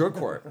that from drug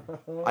court.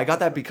 I got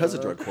that because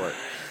of drug court.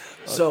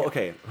 So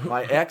okay,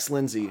 my ex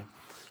Lindsay,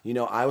 you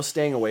know, I was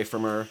staying away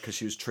from her because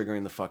she was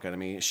triggering the fuck out of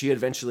me. She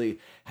eventually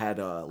had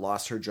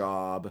lost her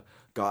job,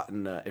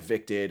 gotten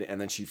evicted, and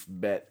then she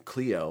met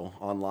Cleo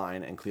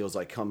online, and Cleo's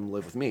like, come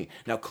live with me.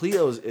 Now,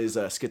 Cleo is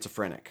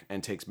schizophrenic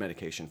and takes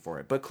medication for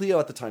it, but Cleo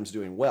at the time's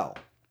doing well.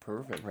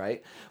 Perfect.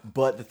 Right?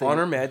 But the thing... On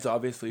her meds,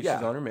 obviously. Yeah.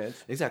 She's on her meds.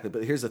 Exactly,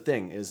 but here's the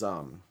thing, is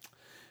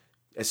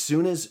as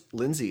soon as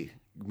Lindsay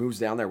moves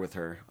down there with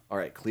her, all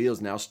right, Cleo's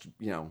now,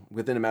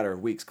 within a matter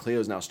of weeks,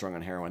 Cleo's now strung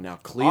on heroin. Now,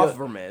 Cleo... Off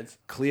her meds.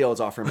 Cleo's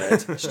off her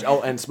meds.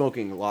 Oh, and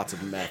smoking lots of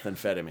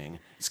methamphetamine.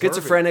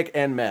 Schizophrenic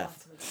and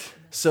meth.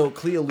 So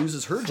Cleo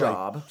loses her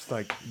job. It's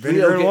like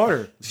vinegar and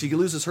water. She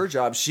loses her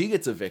job. She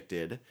gets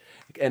evicted.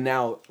 And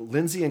now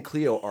Lindsay and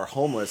Cleo are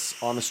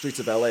homeless on the streets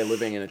of LA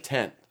living in a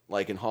tent,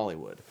 like in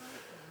Hollywood.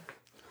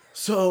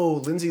 So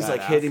Lindsay's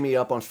like hitting me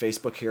up on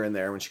Facebook here and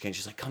there when she can.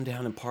 She's like, come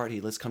down and party.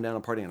 Let's come down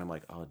and party. And I'm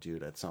like, oh,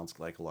 dude, that sounds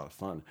like a lot of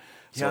fun.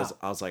 So Yeah.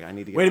 I was like, I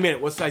need to get... Wait a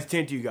minute. What size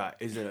tent do you got?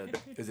 Is it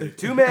a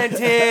 2-man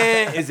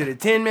tent? Is it a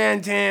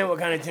 10-man tent? What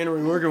kind of tent are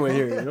we working with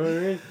here? You know what I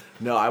mean?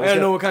 No, I don't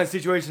know what kind of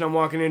situation I'm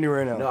walking into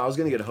right now. No, I was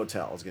going to get a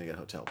hotel.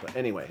 But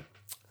anyway.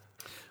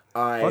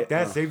 Fuck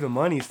that. Save the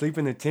money. Sleep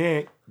in the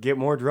tent. Get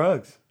more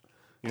drugs.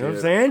 You know what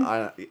I'm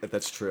saying?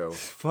 That's true.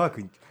 Fuck.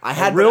 I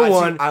had a real but I-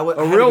 one. I had A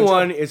a real good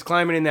one job. is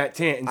climbing in that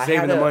tent and I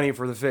saving had the a- money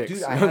for the fix. Dude,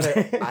 You I know what I'm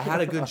saying?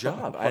 had a good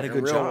job. I had a Fucking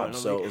good real job. one.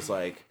 So it was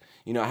like,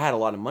 I had a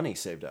lot of money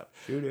saved up.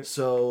 Shoot it.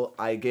 So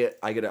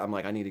I'm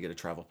like, I need to get a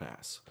travel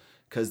pass.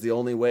 Because the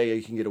only way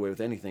you can get away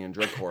with anything in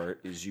drug court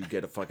is you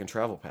get a fucking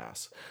travel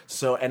pass.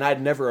 So, and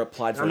I'd never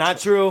applied for Not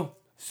true.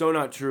 So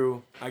not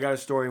true. I got a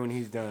story when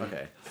he's done.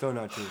 Okay. So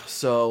not true.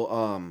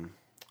 So,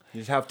 You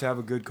just have to have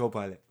a good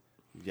co-pilot.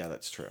 yeah,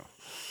 that's true.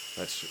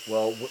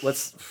 Well,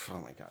 let's. Oh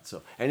my god.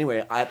 So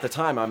anyway, at the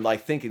time, I'm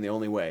like thinking the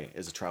only way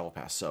is a travel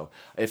pass. So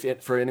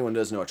for anyone who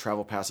doesn't know, a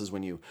travel pass is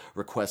when you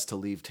request to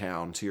leave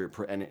town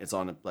and it's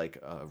on like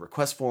a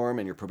request form,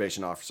 and your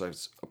probation officer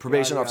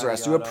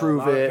has to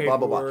approve it. Blah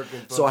blah blah.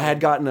 So I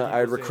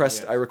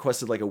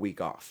requested like a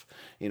week off.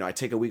 I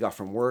take a week off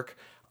from work.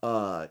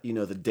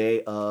 The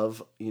day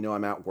of,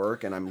 I'm at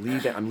work and I'm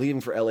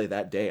leaving for LA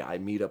that day. I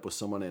meet up with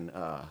someone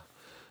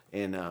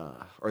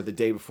or the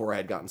day before I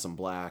had gotten some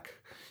black.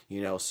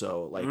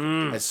 So like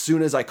as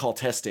soon as I call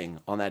testing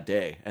on that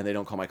day and they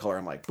don't call my color,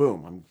 I'm like,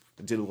 boom,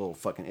 I did a little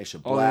fucking ish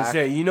of black.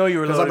 Oh, you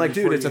were because I'm like,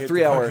 dude, it's a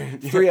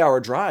 3-hour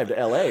drive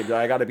to LA.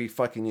 I got to be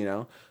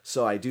fucking,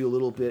 So I do a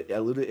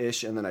little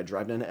ish, and then I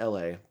drive down to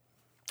LA,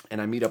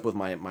 and I meet up with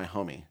my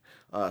homie,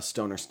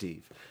 Stoner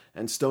Steve.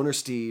 And Stoner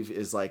Steve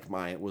is like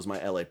was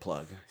my LA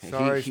plug.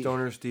 Sorry,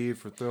 Stoner Steve,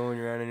 for throwing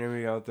your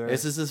anonymity out there.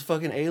 This is his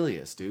fucking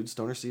alias, dude.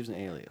 Stoner Steve's an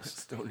alias.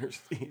 Stoner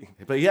Steve.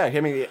 But yeah,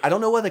 I don't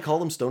know why they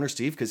called him Stoner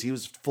Steve because he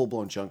was full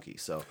blown junkie.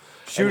 So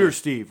Shooter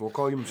Steve. We'll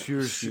call him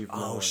Shooter Steve.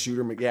 Oh,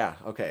 Shooter McGavin.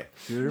 Okay.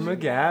 Shooter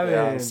McGavin.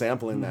 Yeah, I'm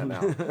sampling that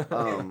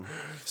now.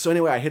 So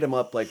anyway, I hit him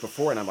up like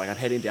before, and I'm like, I'm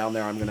heading down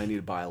there. I'm gonna need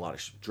to buy a lot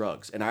of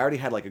drugs, and I already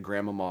had like a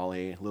gram of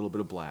Molly, a little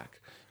bit of black,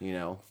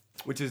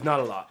 Which is not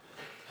a lot.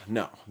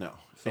 No.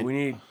 So we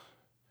need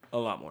a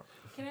lot more.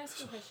 Can I ask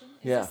you a question?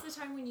 Is Yeah. this the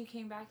time when you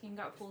came back and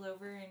got pulled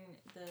over and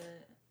the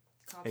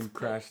cops And put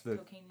crashed the-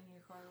 cocaine in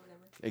your car or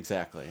whatever?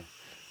 Exactly.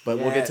 But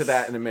we'll get to Yes.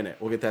 that in a minute.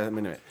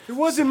 It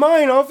wasn't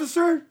mine,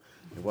 officer.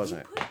 It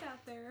wasn't. Put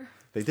that there.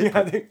 They did.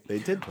 Yeah, they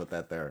did put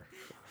that there.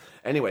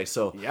 Anyway,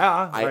 so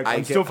Yeah.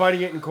 I'm still fighting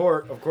it in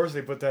court. Of course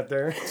they put that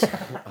there.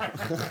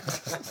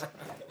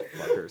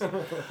 Fuckers.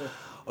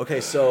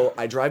 Okay, so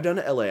I drive down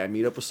to LA. I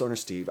meet up with Stoner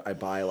Steve. I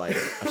buy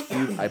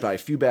a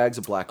few bags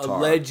of black tar.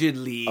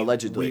 Allegedly,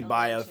 we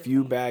buy a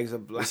few bags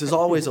of black. This is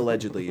always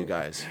allegedly, you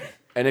guys.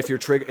 And if you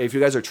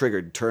guys are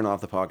triggered, turn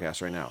off the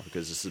podcast right now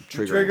because this is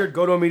triggering. Triggered.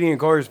 Go to a meeting and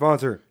call your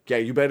sponsor. Yeah,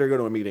 you better go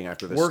to a meeting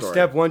after this. Work story.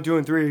 step 1, 2,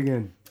 and 3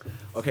 again.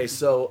 Okay,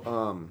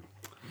 so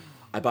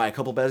I buy a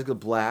couple bags of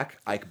black.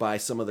 I buy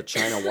some of the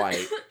China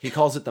White. He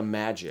calls it the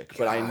Magic,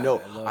 but I know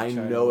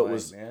it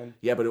was. Man.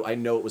 Yeah, but I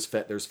know it was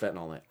there's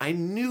fentanyl in it. I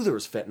knew there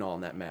was fentanyl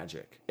in that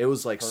Magic. It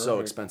was like so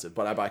expensive,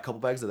 but I buy a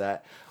couple bags of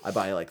that. I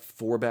buy like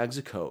 4 bags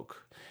of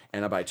Coke,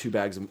 and I buy 2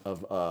 bags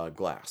of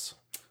glass.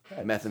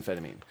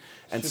 methamphetamine.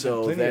 And Should've so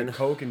been plenty then, of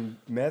coke and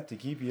meth to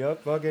keep you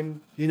up,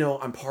 fucking. you know,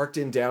 I'm parked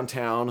in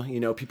downtown. You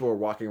know, people are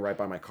walking right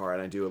by my car,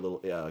 and I do a little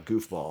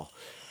goofball.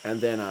 And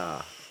then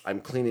I'm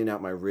cleaning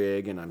out my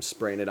rig, and I'm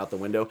spraying it out the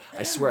window.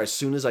 I swear, as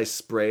soon as I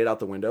spray it out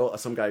the window,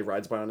 some guy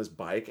rides by on his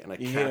bike, and I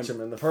catch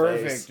him in the face.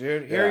 Perfect,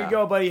 dude. Here you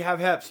go, buddy. Have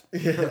Heps.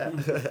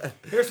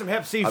 Here's some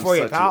Hep C for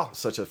you, pal.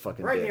 Such a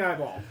fucking Right in dick. the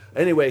eyeball.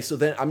 Anyway, so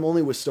then I'm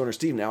only with Stoner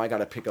Steve. Now I got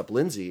to pick up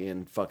Lindsay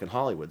in fucking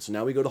Hollywood. So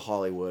now we go to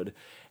Hollywood,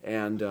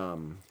 and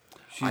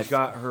She's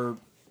got her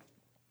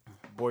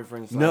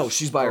boyfriend. no,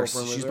 she's by her.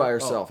 girlfriend with She's her? by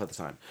herself at the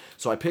time.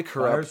 So I pick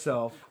her By up.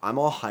 herself. I'm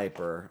all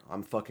hyper.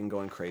 I'm fucking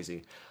going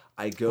crazy.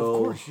 I go.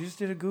 Of course, she just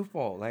did a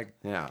goofball, like,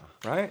 Yeah.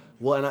 right?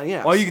 Well, and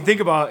yeah. All you can think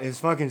about is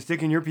fucking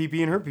sticking your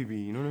pee-pee in her pee-pee.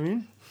 You know what I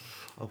mean?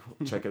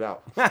 Check it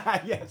out.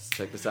 Yes.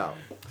 Check this out.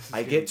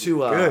 I get to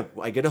Good.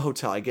 I get a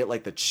hotel. I get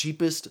like the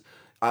cheapest.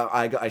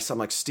 I'm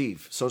like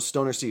Steve. So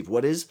Stoner Steve,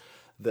 what is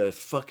the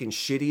fucking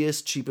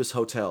shittiest, cheapest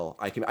hotel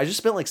I can? I just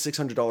spent like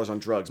 $600 on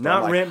drugs. But Not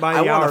I'm like, rent by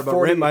I the want a hour, but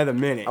rent by the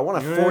minute. I want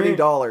a You know what I mean?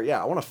 $40.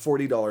 Yeah, I want a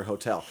 $40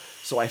 hotel.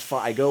 So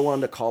I go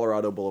on to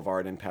Colorado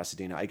Boulevard in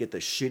Pasadena. I get the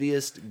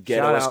shittiest,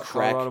 ghettoest out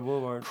Colorado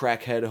Boulevard.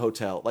 crackhead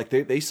hotel. Like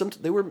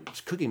they were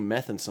cooking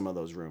meth in some of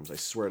those rooms. I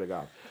swear to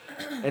God.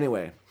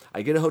 Anyway,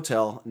 I get a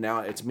hotel. Now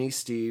it's me,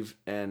 Steve,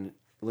 and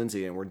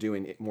Lindsay, and we're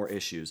doing more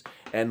issues.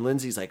 And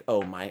Lindsay's like,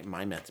 "Oh, my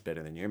meth's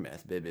better than your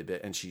meth,"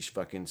 and she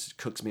fucking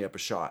cooks me up a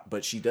shot.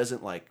 But she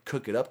doesn't like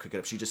cook it up.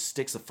 She just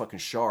sticks a fucking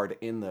shard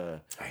in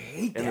the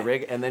the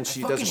rig, and then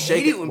she does fucking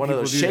shake hate it. it when One of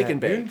those people do shake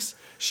and that, dude. bakes.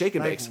 Shake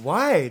and Like, bakes.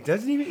 why? It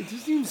doesn't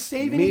even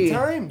save Me- any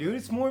time, dude.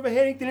 It's more of a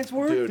headache than it's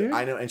worth, Dude, dude.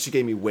 I know, and she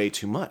gave me way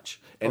too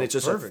much, and it's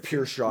just perfect. a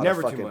pure shot.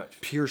 Never of too fucking,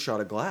 much. Pure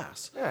shot of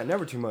glass. Yeah,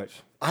 never too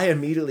much. I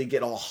immediately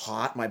get all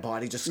hot. My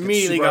body just gets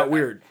Immediately super- got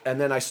weird. And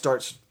then I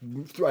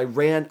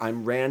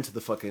ran to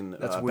the fucking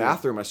weird.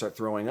 bathroom. I start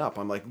throwing up.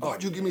 I'm like,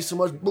 "Why'd you give me so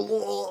much?"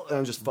 Blah? And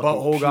I'm just fucking.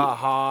 Butthole got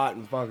hot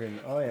and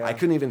fucking. Oh yeah. I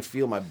couldn't even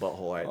feel my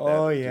butthole.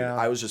 Oh, dude. yeah.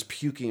 I was just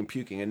puking and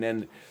puking, and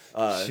then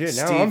Shit.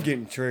 Now Steve, I'm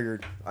getting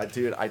triggered.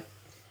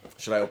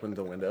 should I open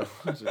the window?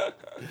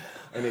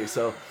 Anyway,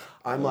 so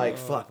I'm like,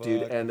 fuck,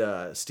 dude.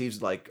 And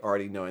Steve's like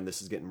already knowing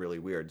this is getting really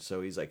weird.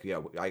 So he's like,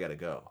 yeah, I gotta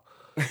go.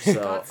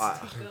 So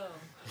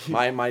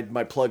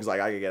my plug's like,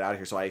 I gotta get out of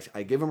here. So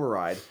I give him a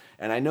ride,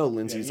 and I know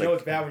Lindsay's You know like,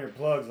 it's bad when your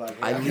plug's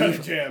like.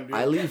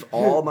 I leave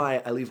all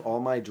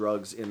my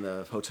drugs in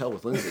the hotel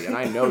with Lindsay, and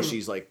I know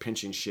she's like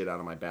pinching shit out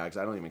of my bags.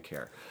 I don't even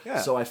care.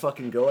 Yeah. So I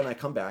fucking go and I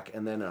come back,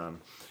 and then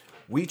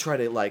we try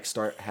to like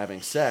start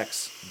having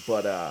sex,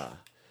 but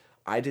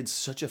I did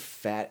such a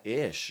fat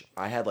ish.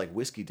 I had like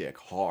whiskey dick,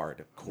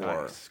 hardcore,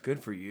 Nice.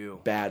 Good for you.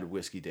 bad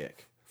whiskey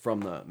dick from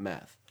the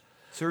meth.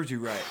 Serves you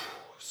right.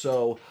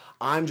 So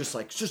I'm just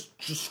like, just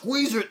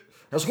squeeze it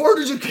as hard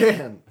as you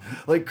can.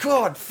 Like,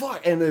 God,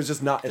 fuck. And there's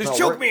just not. It's Just not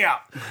choke working. me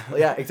out.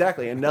 Yeah,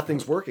 exactly. And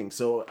nothing's working.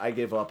 So I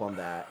give up on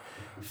that.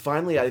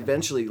 Finally, I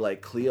eventually,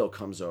 like, Cleo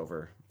comes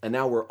over. And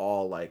now we're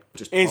all, like,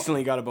 just.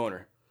 Instantly got a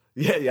boner.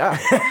 Yeah.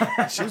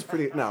 She was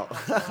pretty. No.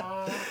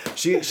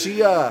 she That's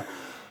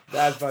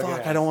fucking. fuck,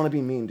 ass. I don't want to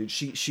be mean, dude.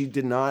 She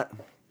did not.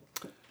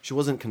 She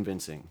wasn't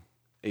convincing.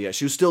 Yeah,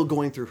 she was still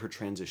going through her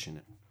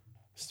transition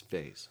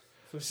phase.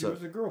 So she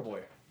was a girl boy.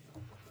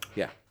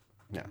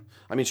 Yeah.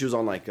 I mean, she was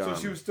on, like. So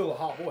she was still a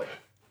hot boy.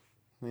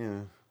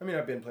 Yeah. I mean,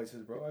 I've been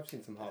places, bro. I've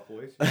seen some hot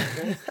boys. You know what I'm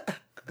saying?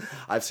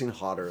 I've seen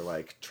hotter,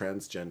 like,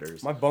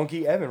 transgenders. My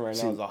bunkie Evan right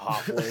now is a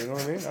hot boy. You know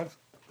what I mean?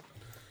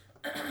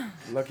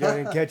 Lucky I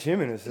didn't catch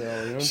him in a cell. You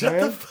know what I'm Shut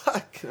saying? the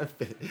fuck up.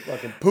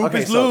 Fucking poop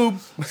Okay, is lube.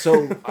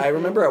 So I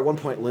remember at one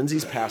point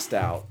Lindsay's passed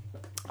out.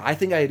 I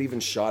think I had even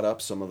shot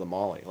up some of the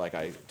Molly. Like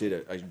I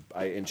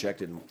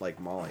injected like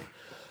Molly.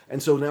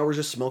 And so now we're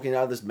just smoking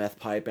out of this meth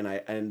pipe,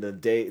 and the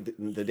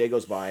day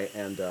goes by,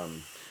 and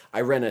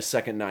I rent a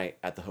second night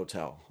at the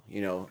hotel,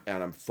 you know,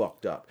 and I'm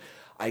fucked up.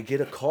 I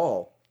get a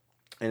call,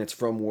 and it's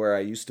from where I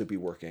used to be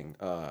working.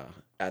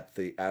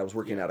 I was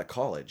working at a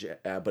college,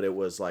 but it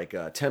was like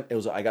temp.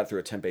 I got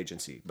through a temp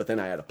agency, but then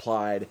I had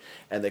applied,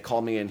 and they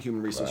called me in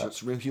human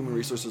resources. Right. Human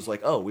resources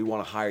like, oh, we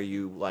want to hire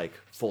you like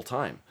full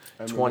time,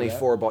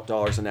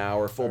 $24 an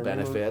hour, full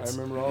benefits.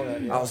 I remember all that.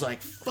 Yeah. I was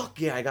like,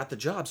 fuck yeah, I got the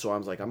job. So I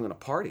was like, I'm gonna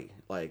party.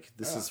 Like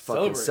this is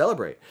fucking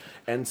celebrate.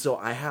 And so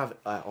I have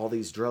all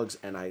these drugs,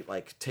 and I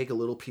like take a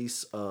little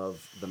piece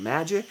of the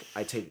magic.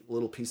 I take a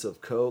little piece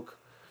of coke.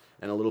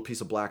 And a little piece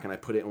of black, and I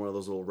put it in one of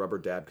those little rubber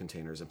dab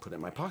containers and put it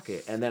in my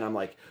pocket. And then I'm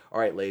like, all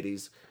right,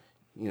 ladies,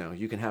 you know,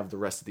 you can have the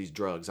rest of these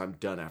drugs. I'm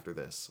done after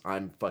this.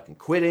 I'm fucking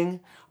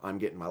quitting. I'm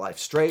getting my life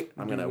straight.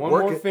 I'm going to work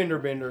one more it. fender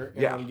bender.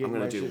 And Yeah, I'm I'm getting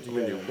going my to shit do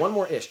together. one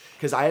more ish.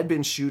 Because I had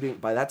been shooting,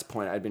 by that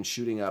point, I'd been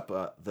shooting up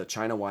the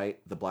China White,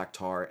 the black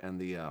tar, and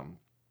the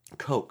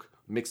Coke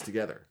mixed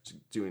together,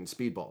 doing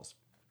speedballs.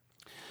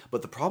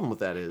 But the problem with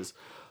that is,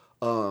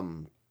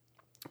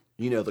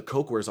 you know, the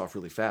Coke wears off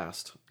really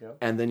fast,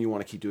 and then you want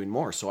to keep doing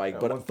more. So I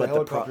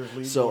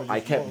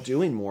kept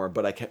doing more,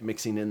 but I kept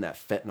mixing in that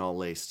fentanyl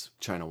laced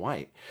China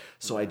White.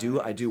 So I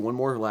do one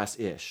more last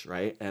ish,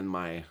 right? And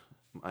my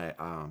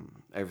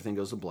everything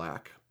goes to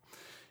black,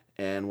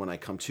 and when I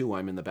come to,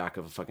 I'm in the back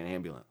of a fucking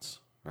ambulance,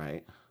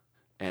 right?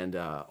 And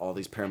all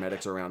these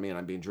paramedics are around me, and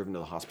I'm being driven to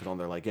the hospital,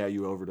 and they're like, yeah,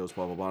 you overdosed,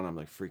 blah, blah, blah. And I'm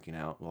like freaking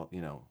out. Well, you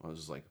know, I was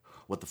just like,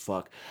 what the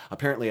fuck?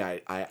 Apparently,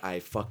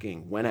 I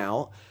fucking went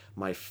out.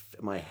 My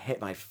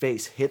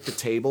face hit the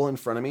table in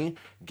front of me,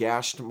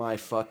 gashed my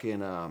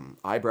fucking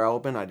eyebrow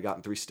open. I'd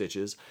gotten 3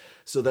 stitches.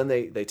 So then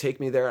they take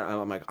me there, and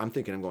I'm like, I'm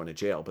thinking I'm going to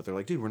jail. But they're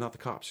like, dude, we're not the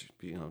cops.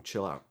 You know,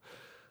 chill out.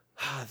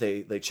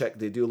 They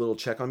do a little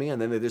check on me,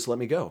 and then they just let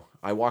me go.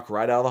 I walk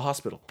right out of the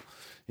hospital,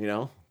 you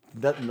know?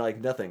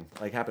 Nothing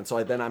happened. So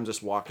I'm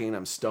just walking,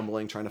 I'm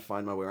stumbling, trying to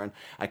find my way around.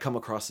 I come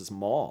across this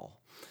mall,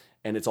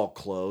 and it's all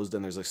closed,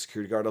 and there's a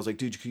security guard. I was like,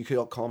 dude, can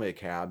you call me a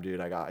cab,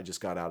 dude? I just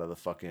got out of the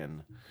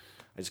fucking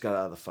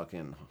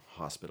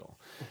hospital.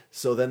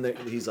 So then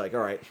he's like,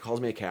 all right, he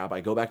calls me a cab. I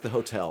go back to the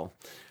hotel.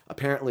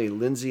 Apparently,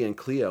 Lindsay and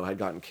Cleo had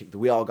gotten kicked.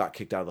 We all got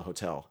kicked out of the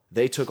hotel.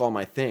 They took all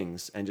my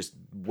things and just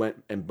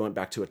went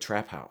back to a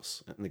trap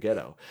house in the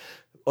ghetto.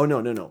 Oh,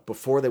 no.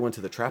 Before they went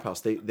to the trap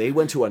house, they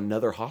went to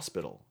another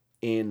hospital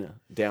in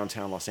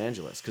downtown Los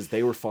Angeles because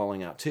they were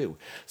falling out too.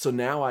 So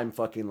now I'm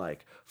fucking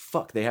like,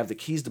 fuck, they have the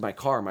keys to my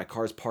car. My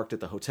car's parked at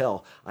the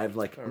hotel. I've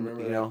like,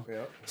 you know,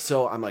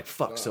 so I'm like,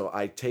 fuck. So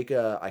I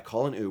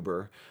call an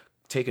Uber,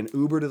 take an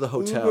Uber to the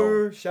hotel.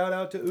 Uber, shout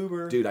out to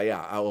Uber. Dude,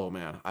 oh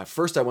man.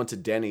 First I went to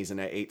Denny's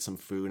and I ate some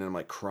food and I'm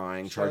like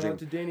crying,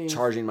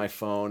 charging my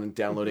phone and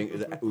downloading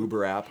the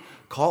Uber app.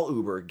 Call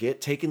Uber,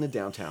 get taken to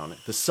downtown.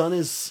 The sun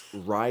is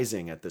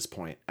rising at this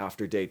point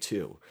after day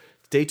 2.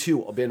 Day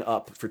 2, I've been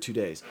up for 2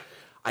 days.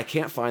 I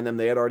can't find them.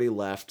 They had already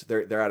left.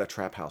 They're at a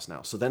trap house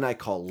now. So then I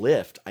call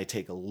Lyft. I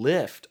take a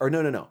Lyft. Or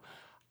no.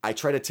 I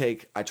try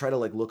to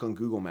like look on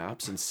Google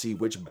Maps and see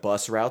which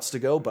bus routes to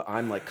go, but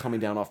I'm like coming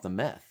down off the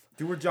meth.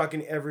 Dude, we're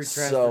jocking every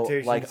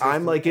transportation. So like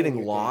I'm like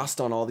getting lost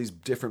on all these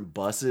different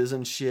buses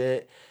and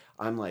shit.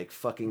 I'm like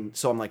fuck,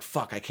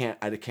 I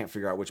can't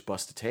figure out which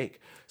bus to take.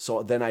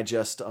 So then I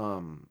just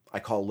I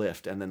call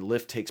Lyft, and then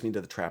Lyft takes me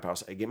to the trap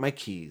house. I get my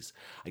keys,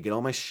 I get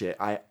all my shit.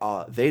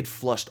 They'd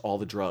flushed all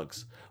the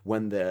drugs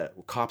when the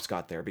cops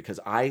got there because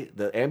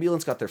the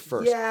ambulance got there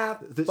first. Yeah,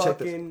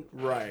 fucking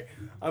right.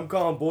 I'm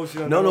calling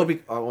bullshit on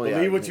that.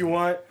 Believe what you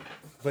want,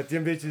 but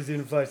them bitches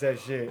didn't flush that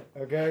shit,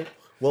 okay?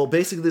 Well,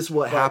 basically this is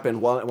what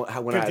happened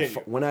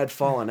when I had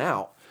fallen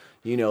out.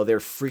 You know, they're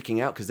freaking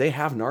out because they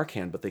have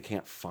Narcan, but they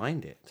can't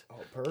find it.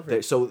 Oh,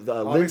 perfect.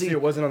 Obviously, Lindsay, it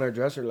wasn't on their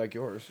dresser like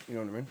yours. You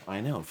know what I mean?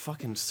 I know.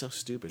 Fucking so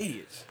stupid.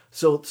 Idiots.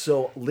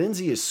 So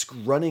Lindsay is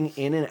running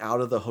in and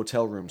out of the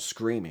hotel room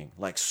screaming,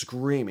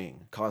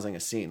 causing a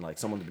scene, like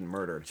someone had been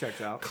murdered.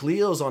 Checks out.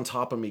 Cleo's on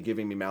top of me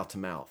giving me mouth to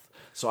mouth.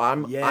 So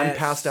I'm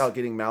passed out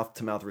getting mouth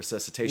to mouth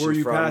resuscitation. Were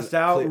you passed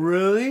out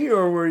really,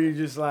 or were you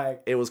just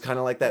like? It was kind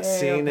of like that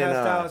scene in.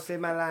 Out, save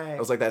my life. It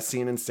was like that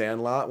scene in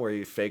Sandlot where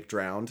you fake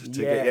drowned.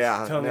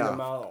 Tongue in the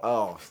mouth.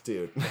 Oh,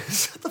 dude,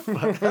 shut the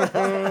fuck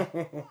up.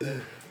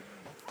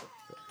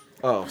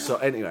 Oh, so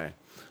anyway,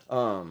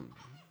 oh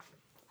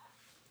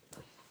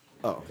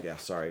yeah,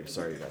 sorry,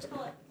 you guys.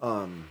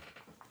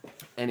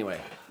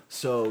 Anyway,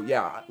 so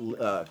yeah.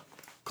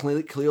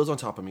 Cleo's on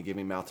top of me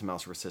giving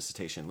mouth-to-mouth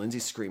resuscitation.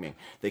 Lindsay's screaming.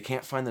 They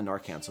can't find the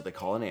Narcan, so they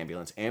call an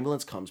ambulance.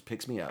 Ambulance comes,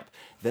 picks me up.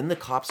 Then the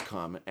cops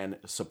come, and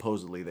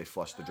supposedly they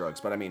flushed the drugs.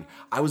 But I mean,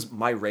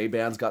 my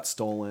Ray-Bans got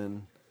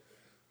stolen.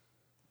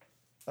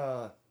 Can I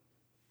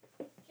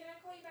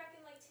call you back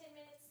in like 10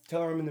 minutes?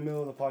 Tell her I'm in the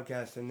middle of the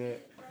podcast and Bryce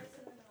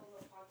in the middle of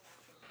the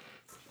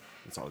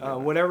podcast. It's all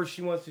good. Whatever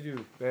she wants to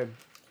do, babe.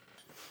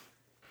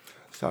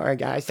 Sorry,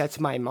 guys. That's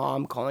my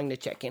mom calling to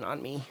check in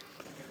on me.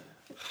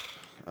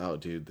 Oh,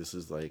 dude, this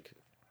is like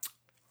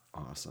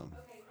awesome.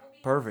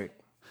 Perfect.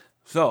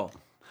 So,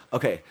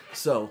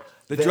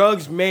 the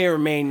drugs may or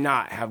may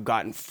not have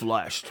gotten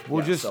flushed.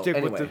 We'll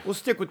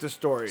stick with the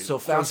story. So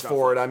fast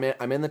forward,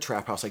 I'm in the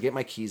trap house. I get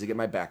my keys, I get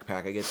my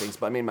backpack, I get things.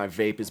 But I mean, my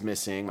vape is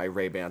missing, my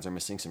Ray-Bans are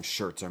missing, some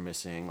shirts are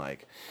missing,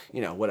 like,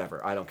 you know,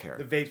 whatever. I don't care.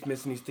 The vape's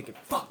missing. He's thinking,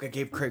 fuck, I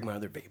gave Craig my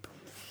other vape.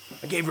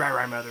 I gave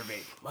RyRy my other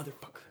vape.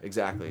 Motherfucker.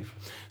 Exactly.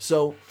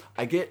 So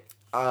I get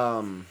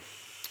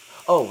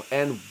Oh,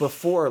 and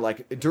before,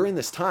 like, during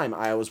this time,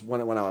 when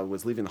I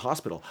was leaving the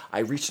hospital, I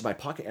reached in my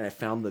pocket and I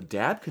found the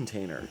dab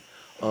container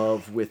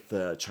with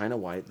the China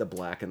White, the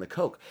black, and the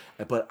Coke.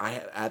 But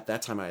at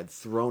that time, I had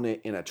thrown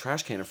it in a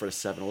trash can for the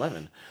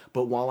 7-Eleven.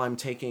 But while I'm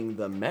taking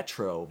the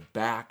Metro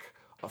back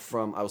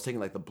I was taking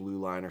like the blue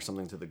line or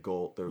something to the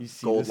gold line.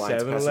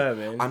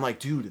 7-Eleven. I'm like,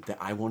 dude,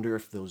 I wonder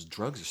if those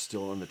drugs are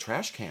still in the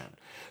trash can.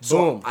 So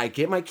Boom. I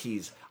get my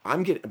keys. I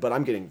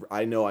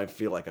know I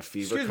feel like a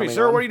fever. Excuse me,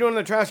 sir. What are you doing in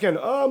the trash can?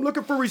 Oh, I'm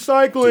looking for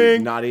recycling.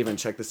 Dude, not even.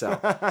 Check this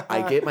out.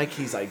 I get my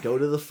keys. I go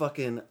to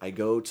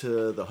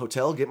the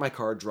hotel, get my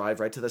car,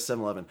 drive right to the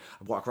 7-Eleven.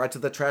 I walk right to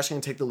the trash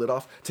can, take the lid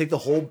off, take the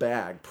whole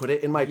bag, put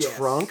it in my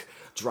trunk,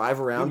 drive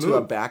around to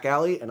a back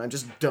alley, and I'm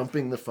just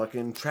dumping the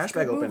fucking trash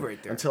bag open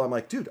right there. until I'm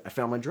like, dude, I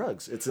found found my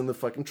drugs. It's in the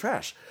fucking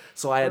trash.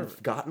 So I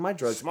had gotten my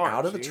drugs Smart,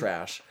 out of the see?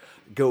 trash,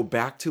 go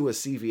back to a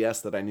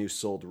CVS that I knew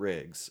sold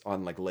rigs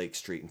on like Lake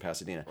Street in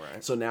Pasadena.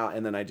 Right. So now,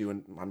 and then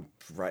I'm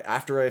right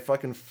after I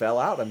fucking fell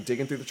out, I'm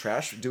digging through the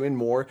trash, doing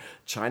more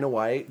China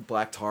White,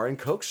 black tar, and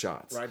Coke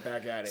shots. Right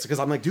back at it. Because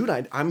I'm like, dude,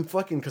 I'm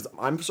fucking, because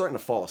I'm starting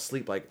to fall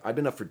asleep. Like, I've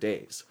been up for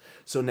days.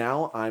 So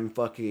now I'm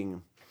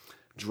fucking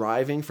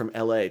driving from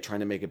LA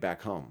trying to make it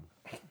back home.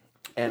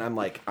 And I'm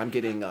like, I'm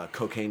getting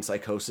cocaine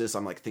psychosis.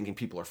 I'm like thinking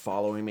people are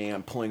following me.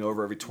 I'm pulling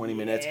over every 20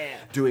 minutes,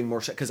 doing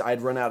more shit. Because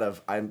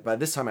by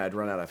this time I had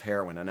run out of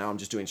heroin, and now I'm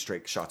just doing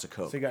straight shots of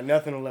Coke. So you got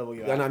nothing to level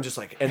you out. And I'm just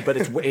like, but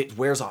it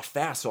wears off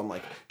fast. So I'm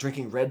like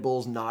drinking Red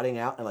Bulls, nodding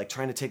out, and like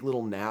trying to take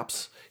little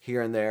naps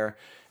here and there.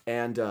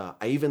 And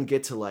I even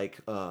get to like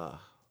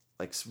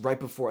right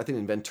before, I think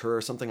in Ventura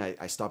or something,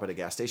 I stop at a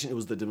gas station. It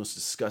was the most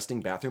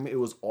disgusting bathroom. It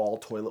was all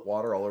toilet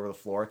water all over the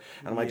floor.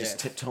 And I'm like just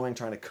tiptoeing,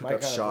 trying to cook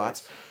up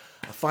shots.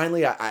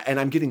 Finally,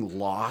 I'm getting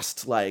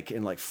lost,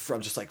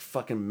 from just like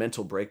fucking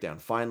mental breakdown.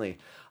 Finally,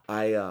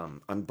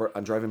 I'm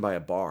driving by a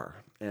bar,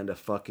 and a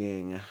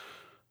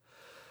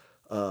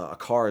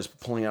car is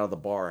pulling out of the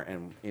bar,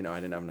 and I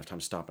didn't have enough time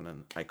to stop, and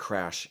then I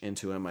crash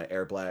into him. My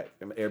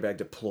airbag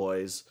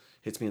deploys,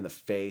 hits me in the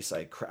face.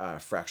 I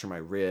fracture my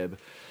rib,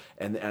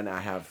 and I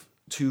have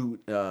 2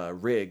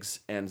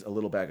 rigs and a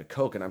little bag of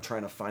Coke, and I'm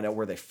trying to find out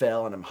where they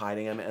fell, and I'm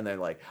hiding them, and they're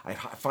like, I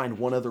find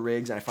one of the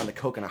rigs, and I find the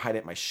Coke, and I hide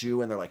it in my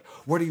shoe, and they're like,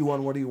 what are you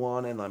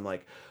on? And I'm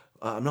like,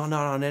 I'm not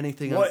on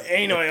anything. What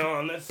ain't I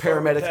on?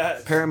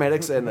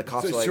 Paramedics and the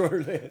cops are like,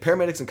 short-lived.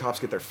 paramedics and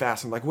cops get there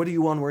fast. I'm like, what are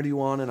you on? Where do you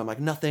on? And I'm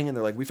like, nothing. And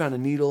they're like, we found a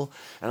needle.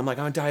 And I'm like,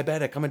 I'm a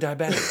diabetic.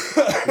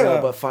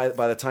 But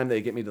by the time they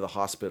get me to the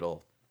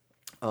hospital,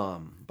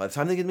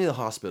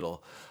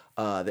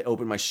 they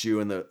open my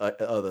shoe, and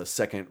the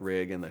second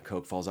rig and the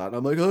Coke falls out. And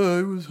I'm like, oh,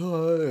 I was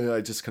high. And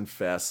I just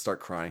confess, start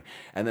crying.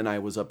 And then I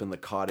was up in the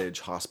Cottage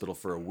hospital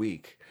for a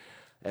week.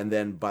 And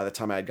then by the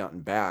time I had gotten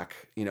back,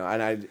 and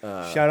I...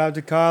 Shout out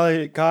to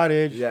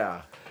Cottage.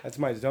 Yeah. That's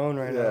my zone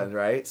right Yeah, now.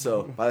 right?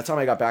 So by the time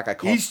I got back, I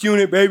called... East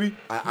Unit, baby.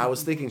 I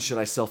was thinking, should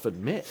I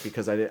self-admit?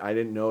 Because I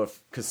didn't know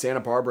if... Because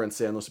Santa Barbara and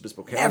San Luis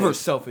Obispo County... Never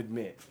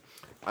self-admit.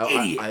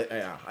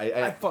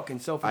 I fucking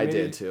self-admitted.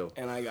 I did, too.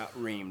 And I got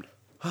reamed.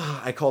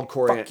 I called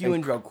Corey. Fuck you in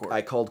drug court.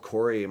 I called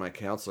Corey, my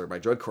counselor, my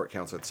drug court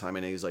counselor at the time,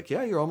 and he was like,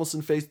 yeah, you're almost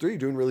in phase 3,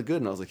 doing really good.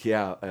 And I was like,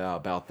 yeah,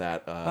 about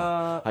that.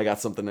 I got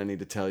something I need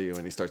to tell you.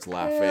 And he starts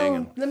laughing.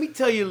 And let me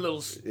tell you a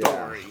little story,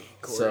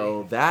 Corey.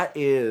 So that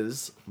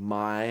is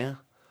my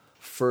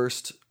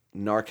first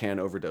Narcan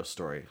overdose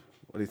story.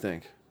 What do you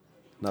think?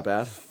 Not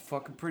bad?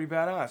 Fucking pretty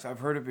badass. I've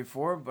heard it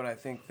before, but I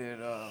think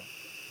that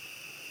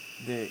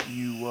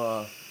you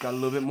got a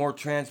little bit more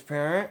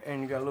transparent,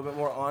 and you got a little bit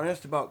more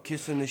honest about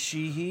kissing the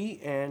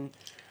she-he, and...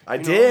 I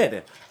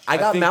did. I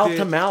got mouth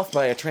to mouth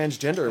by a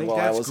transgender while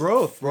I was... That's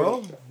growth,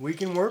 bro. We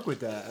can work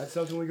with that. That's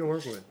something we can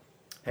work with.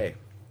 Hey.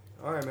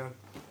 All right, man.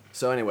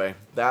 So anyway,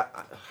 how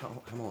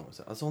long was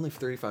that? That was only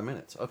 35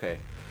 minutes. Okay.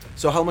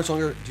 So how much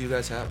longer do you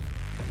guys have?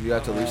 You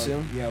have to leave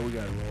soon? Yeah, we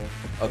gotta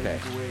roll. Okay.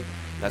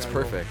 That's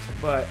perfect.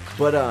 Roll.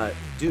 But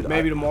dude,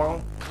 maybe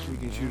tomorrow we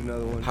can shoot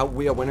another one.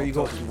 When are you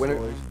going? When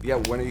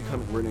are you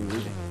coming? When are you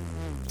leaving?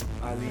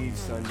 I leave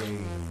Sunday.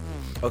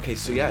 Okay,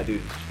 so yeah,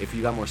 dude, if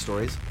you got more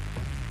stories,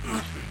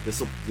 this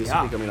will be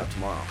coming up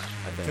tomorrow,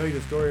 I think. Tell you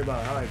the story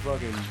about how I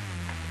fucking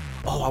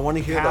I want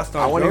to hear passed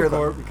on drug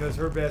court because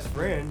her best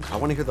friend. I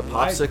want to hear the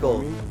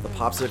popsicles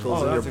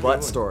in your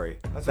butt story.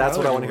 That's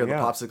what I want to hear. The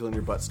popsicle in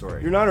your butt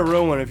story. You're not a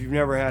real one if you've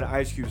never had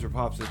ice cubes or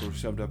popsicles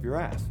shoved up your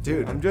ass,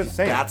 dude. I'm just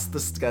saying.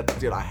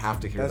 Dude. I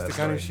have to hear that. That's the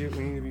kind of shit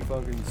we need to be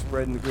fucking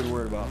spreading the good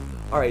word about.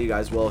 All right, you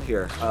guys. Well,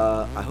 here.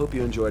 I hope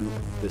you enjoyed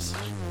this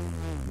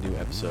new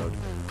episode.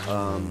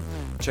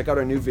 Check out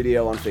our new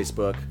video on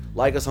Facebook.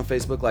 Like us on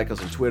Facebook. Like us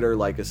on Twitter.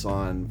 Like us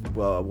on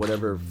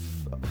whatever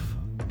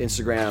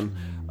Instagram.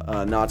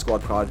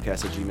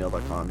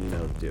 nodsquadpodcast@gmail.com. You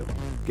know what to do.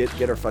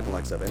 Get our fucking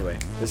likes up. Anyway,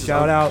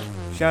 shout out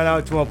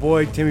to my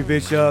boy Timmy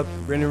Bishop,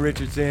 Brendan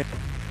Richardson.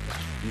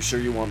 You sure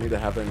you want me to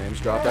have their names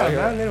dropped out here?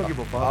 Man, they don't give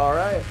a fuck. All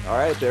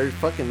right, their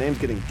fucking names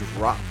getting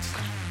dropped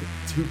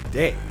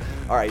today.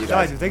 All right, you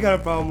guys. If they got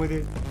a problem with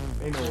it,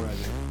 they know where I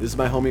live. This is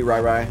my homie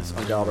RyRy. It's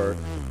Uncle Albert.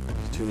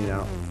 He's tuning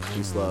out.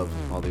 Peace, love,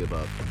 all the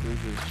above.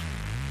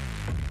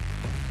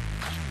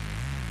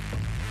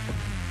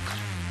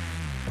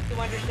 You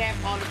understand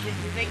politics,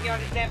 you think you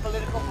understand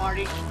political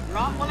parties, you're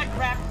all full of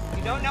crap,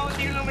 you don't know what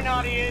the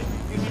Illuminati is,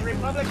 you're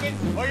Republican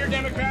or you're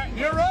Democrat,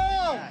 you're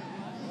wrong!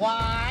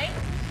 Why?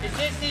 It's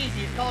this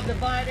easy, it's called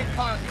divide and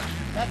conquer.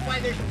 That's why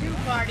there's 2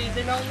 parties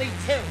and only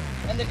 2,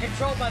 and they're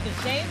controlled by the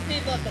same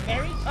people at the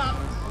very top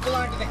who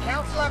belong to the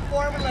Council on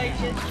Foreign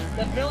Relations,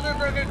 the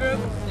Bilderberger Group,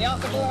 they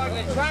also belong to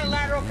the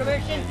Trilateral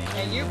Commission,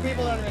 and you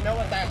people don't even know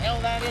what the hell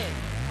that is.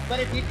 But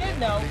if you did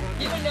know,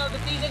 you would know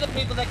that these are the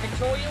people that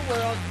control your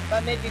world by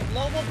making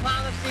global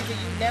policies that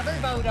you never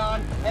vote on,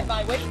 and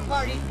by which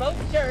parties both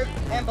serve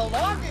and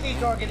belong to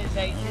these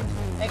organizations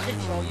and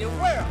control your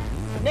world.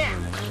 Now,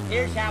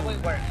 here's how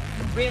it works.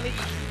 Really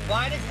easy.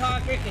 Divide and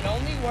conquer can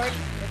only work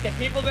with the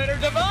people that are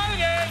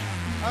divided.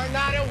 are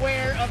not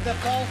aware of the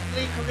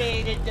falsely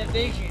created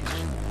division.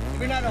 If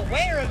you're not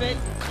aware of it,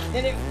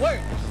 then it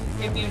works.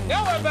 If you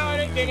know about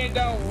it, then it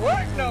don't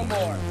work no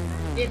more.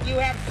 If you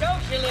have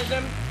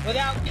socialism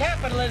without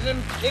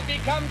capitalism, it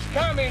becomes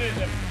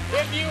communism.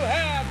 If you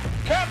have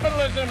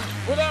capitalism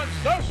without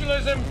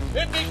socialism,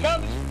 it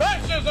becomes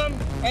fascism.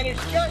 And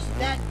it's just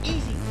that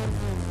easy.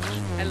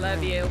 I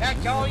love you.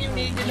 That's all you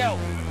need to know.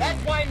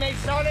 That's why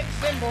Masonic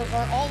symbols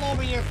are all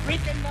over your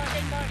freaking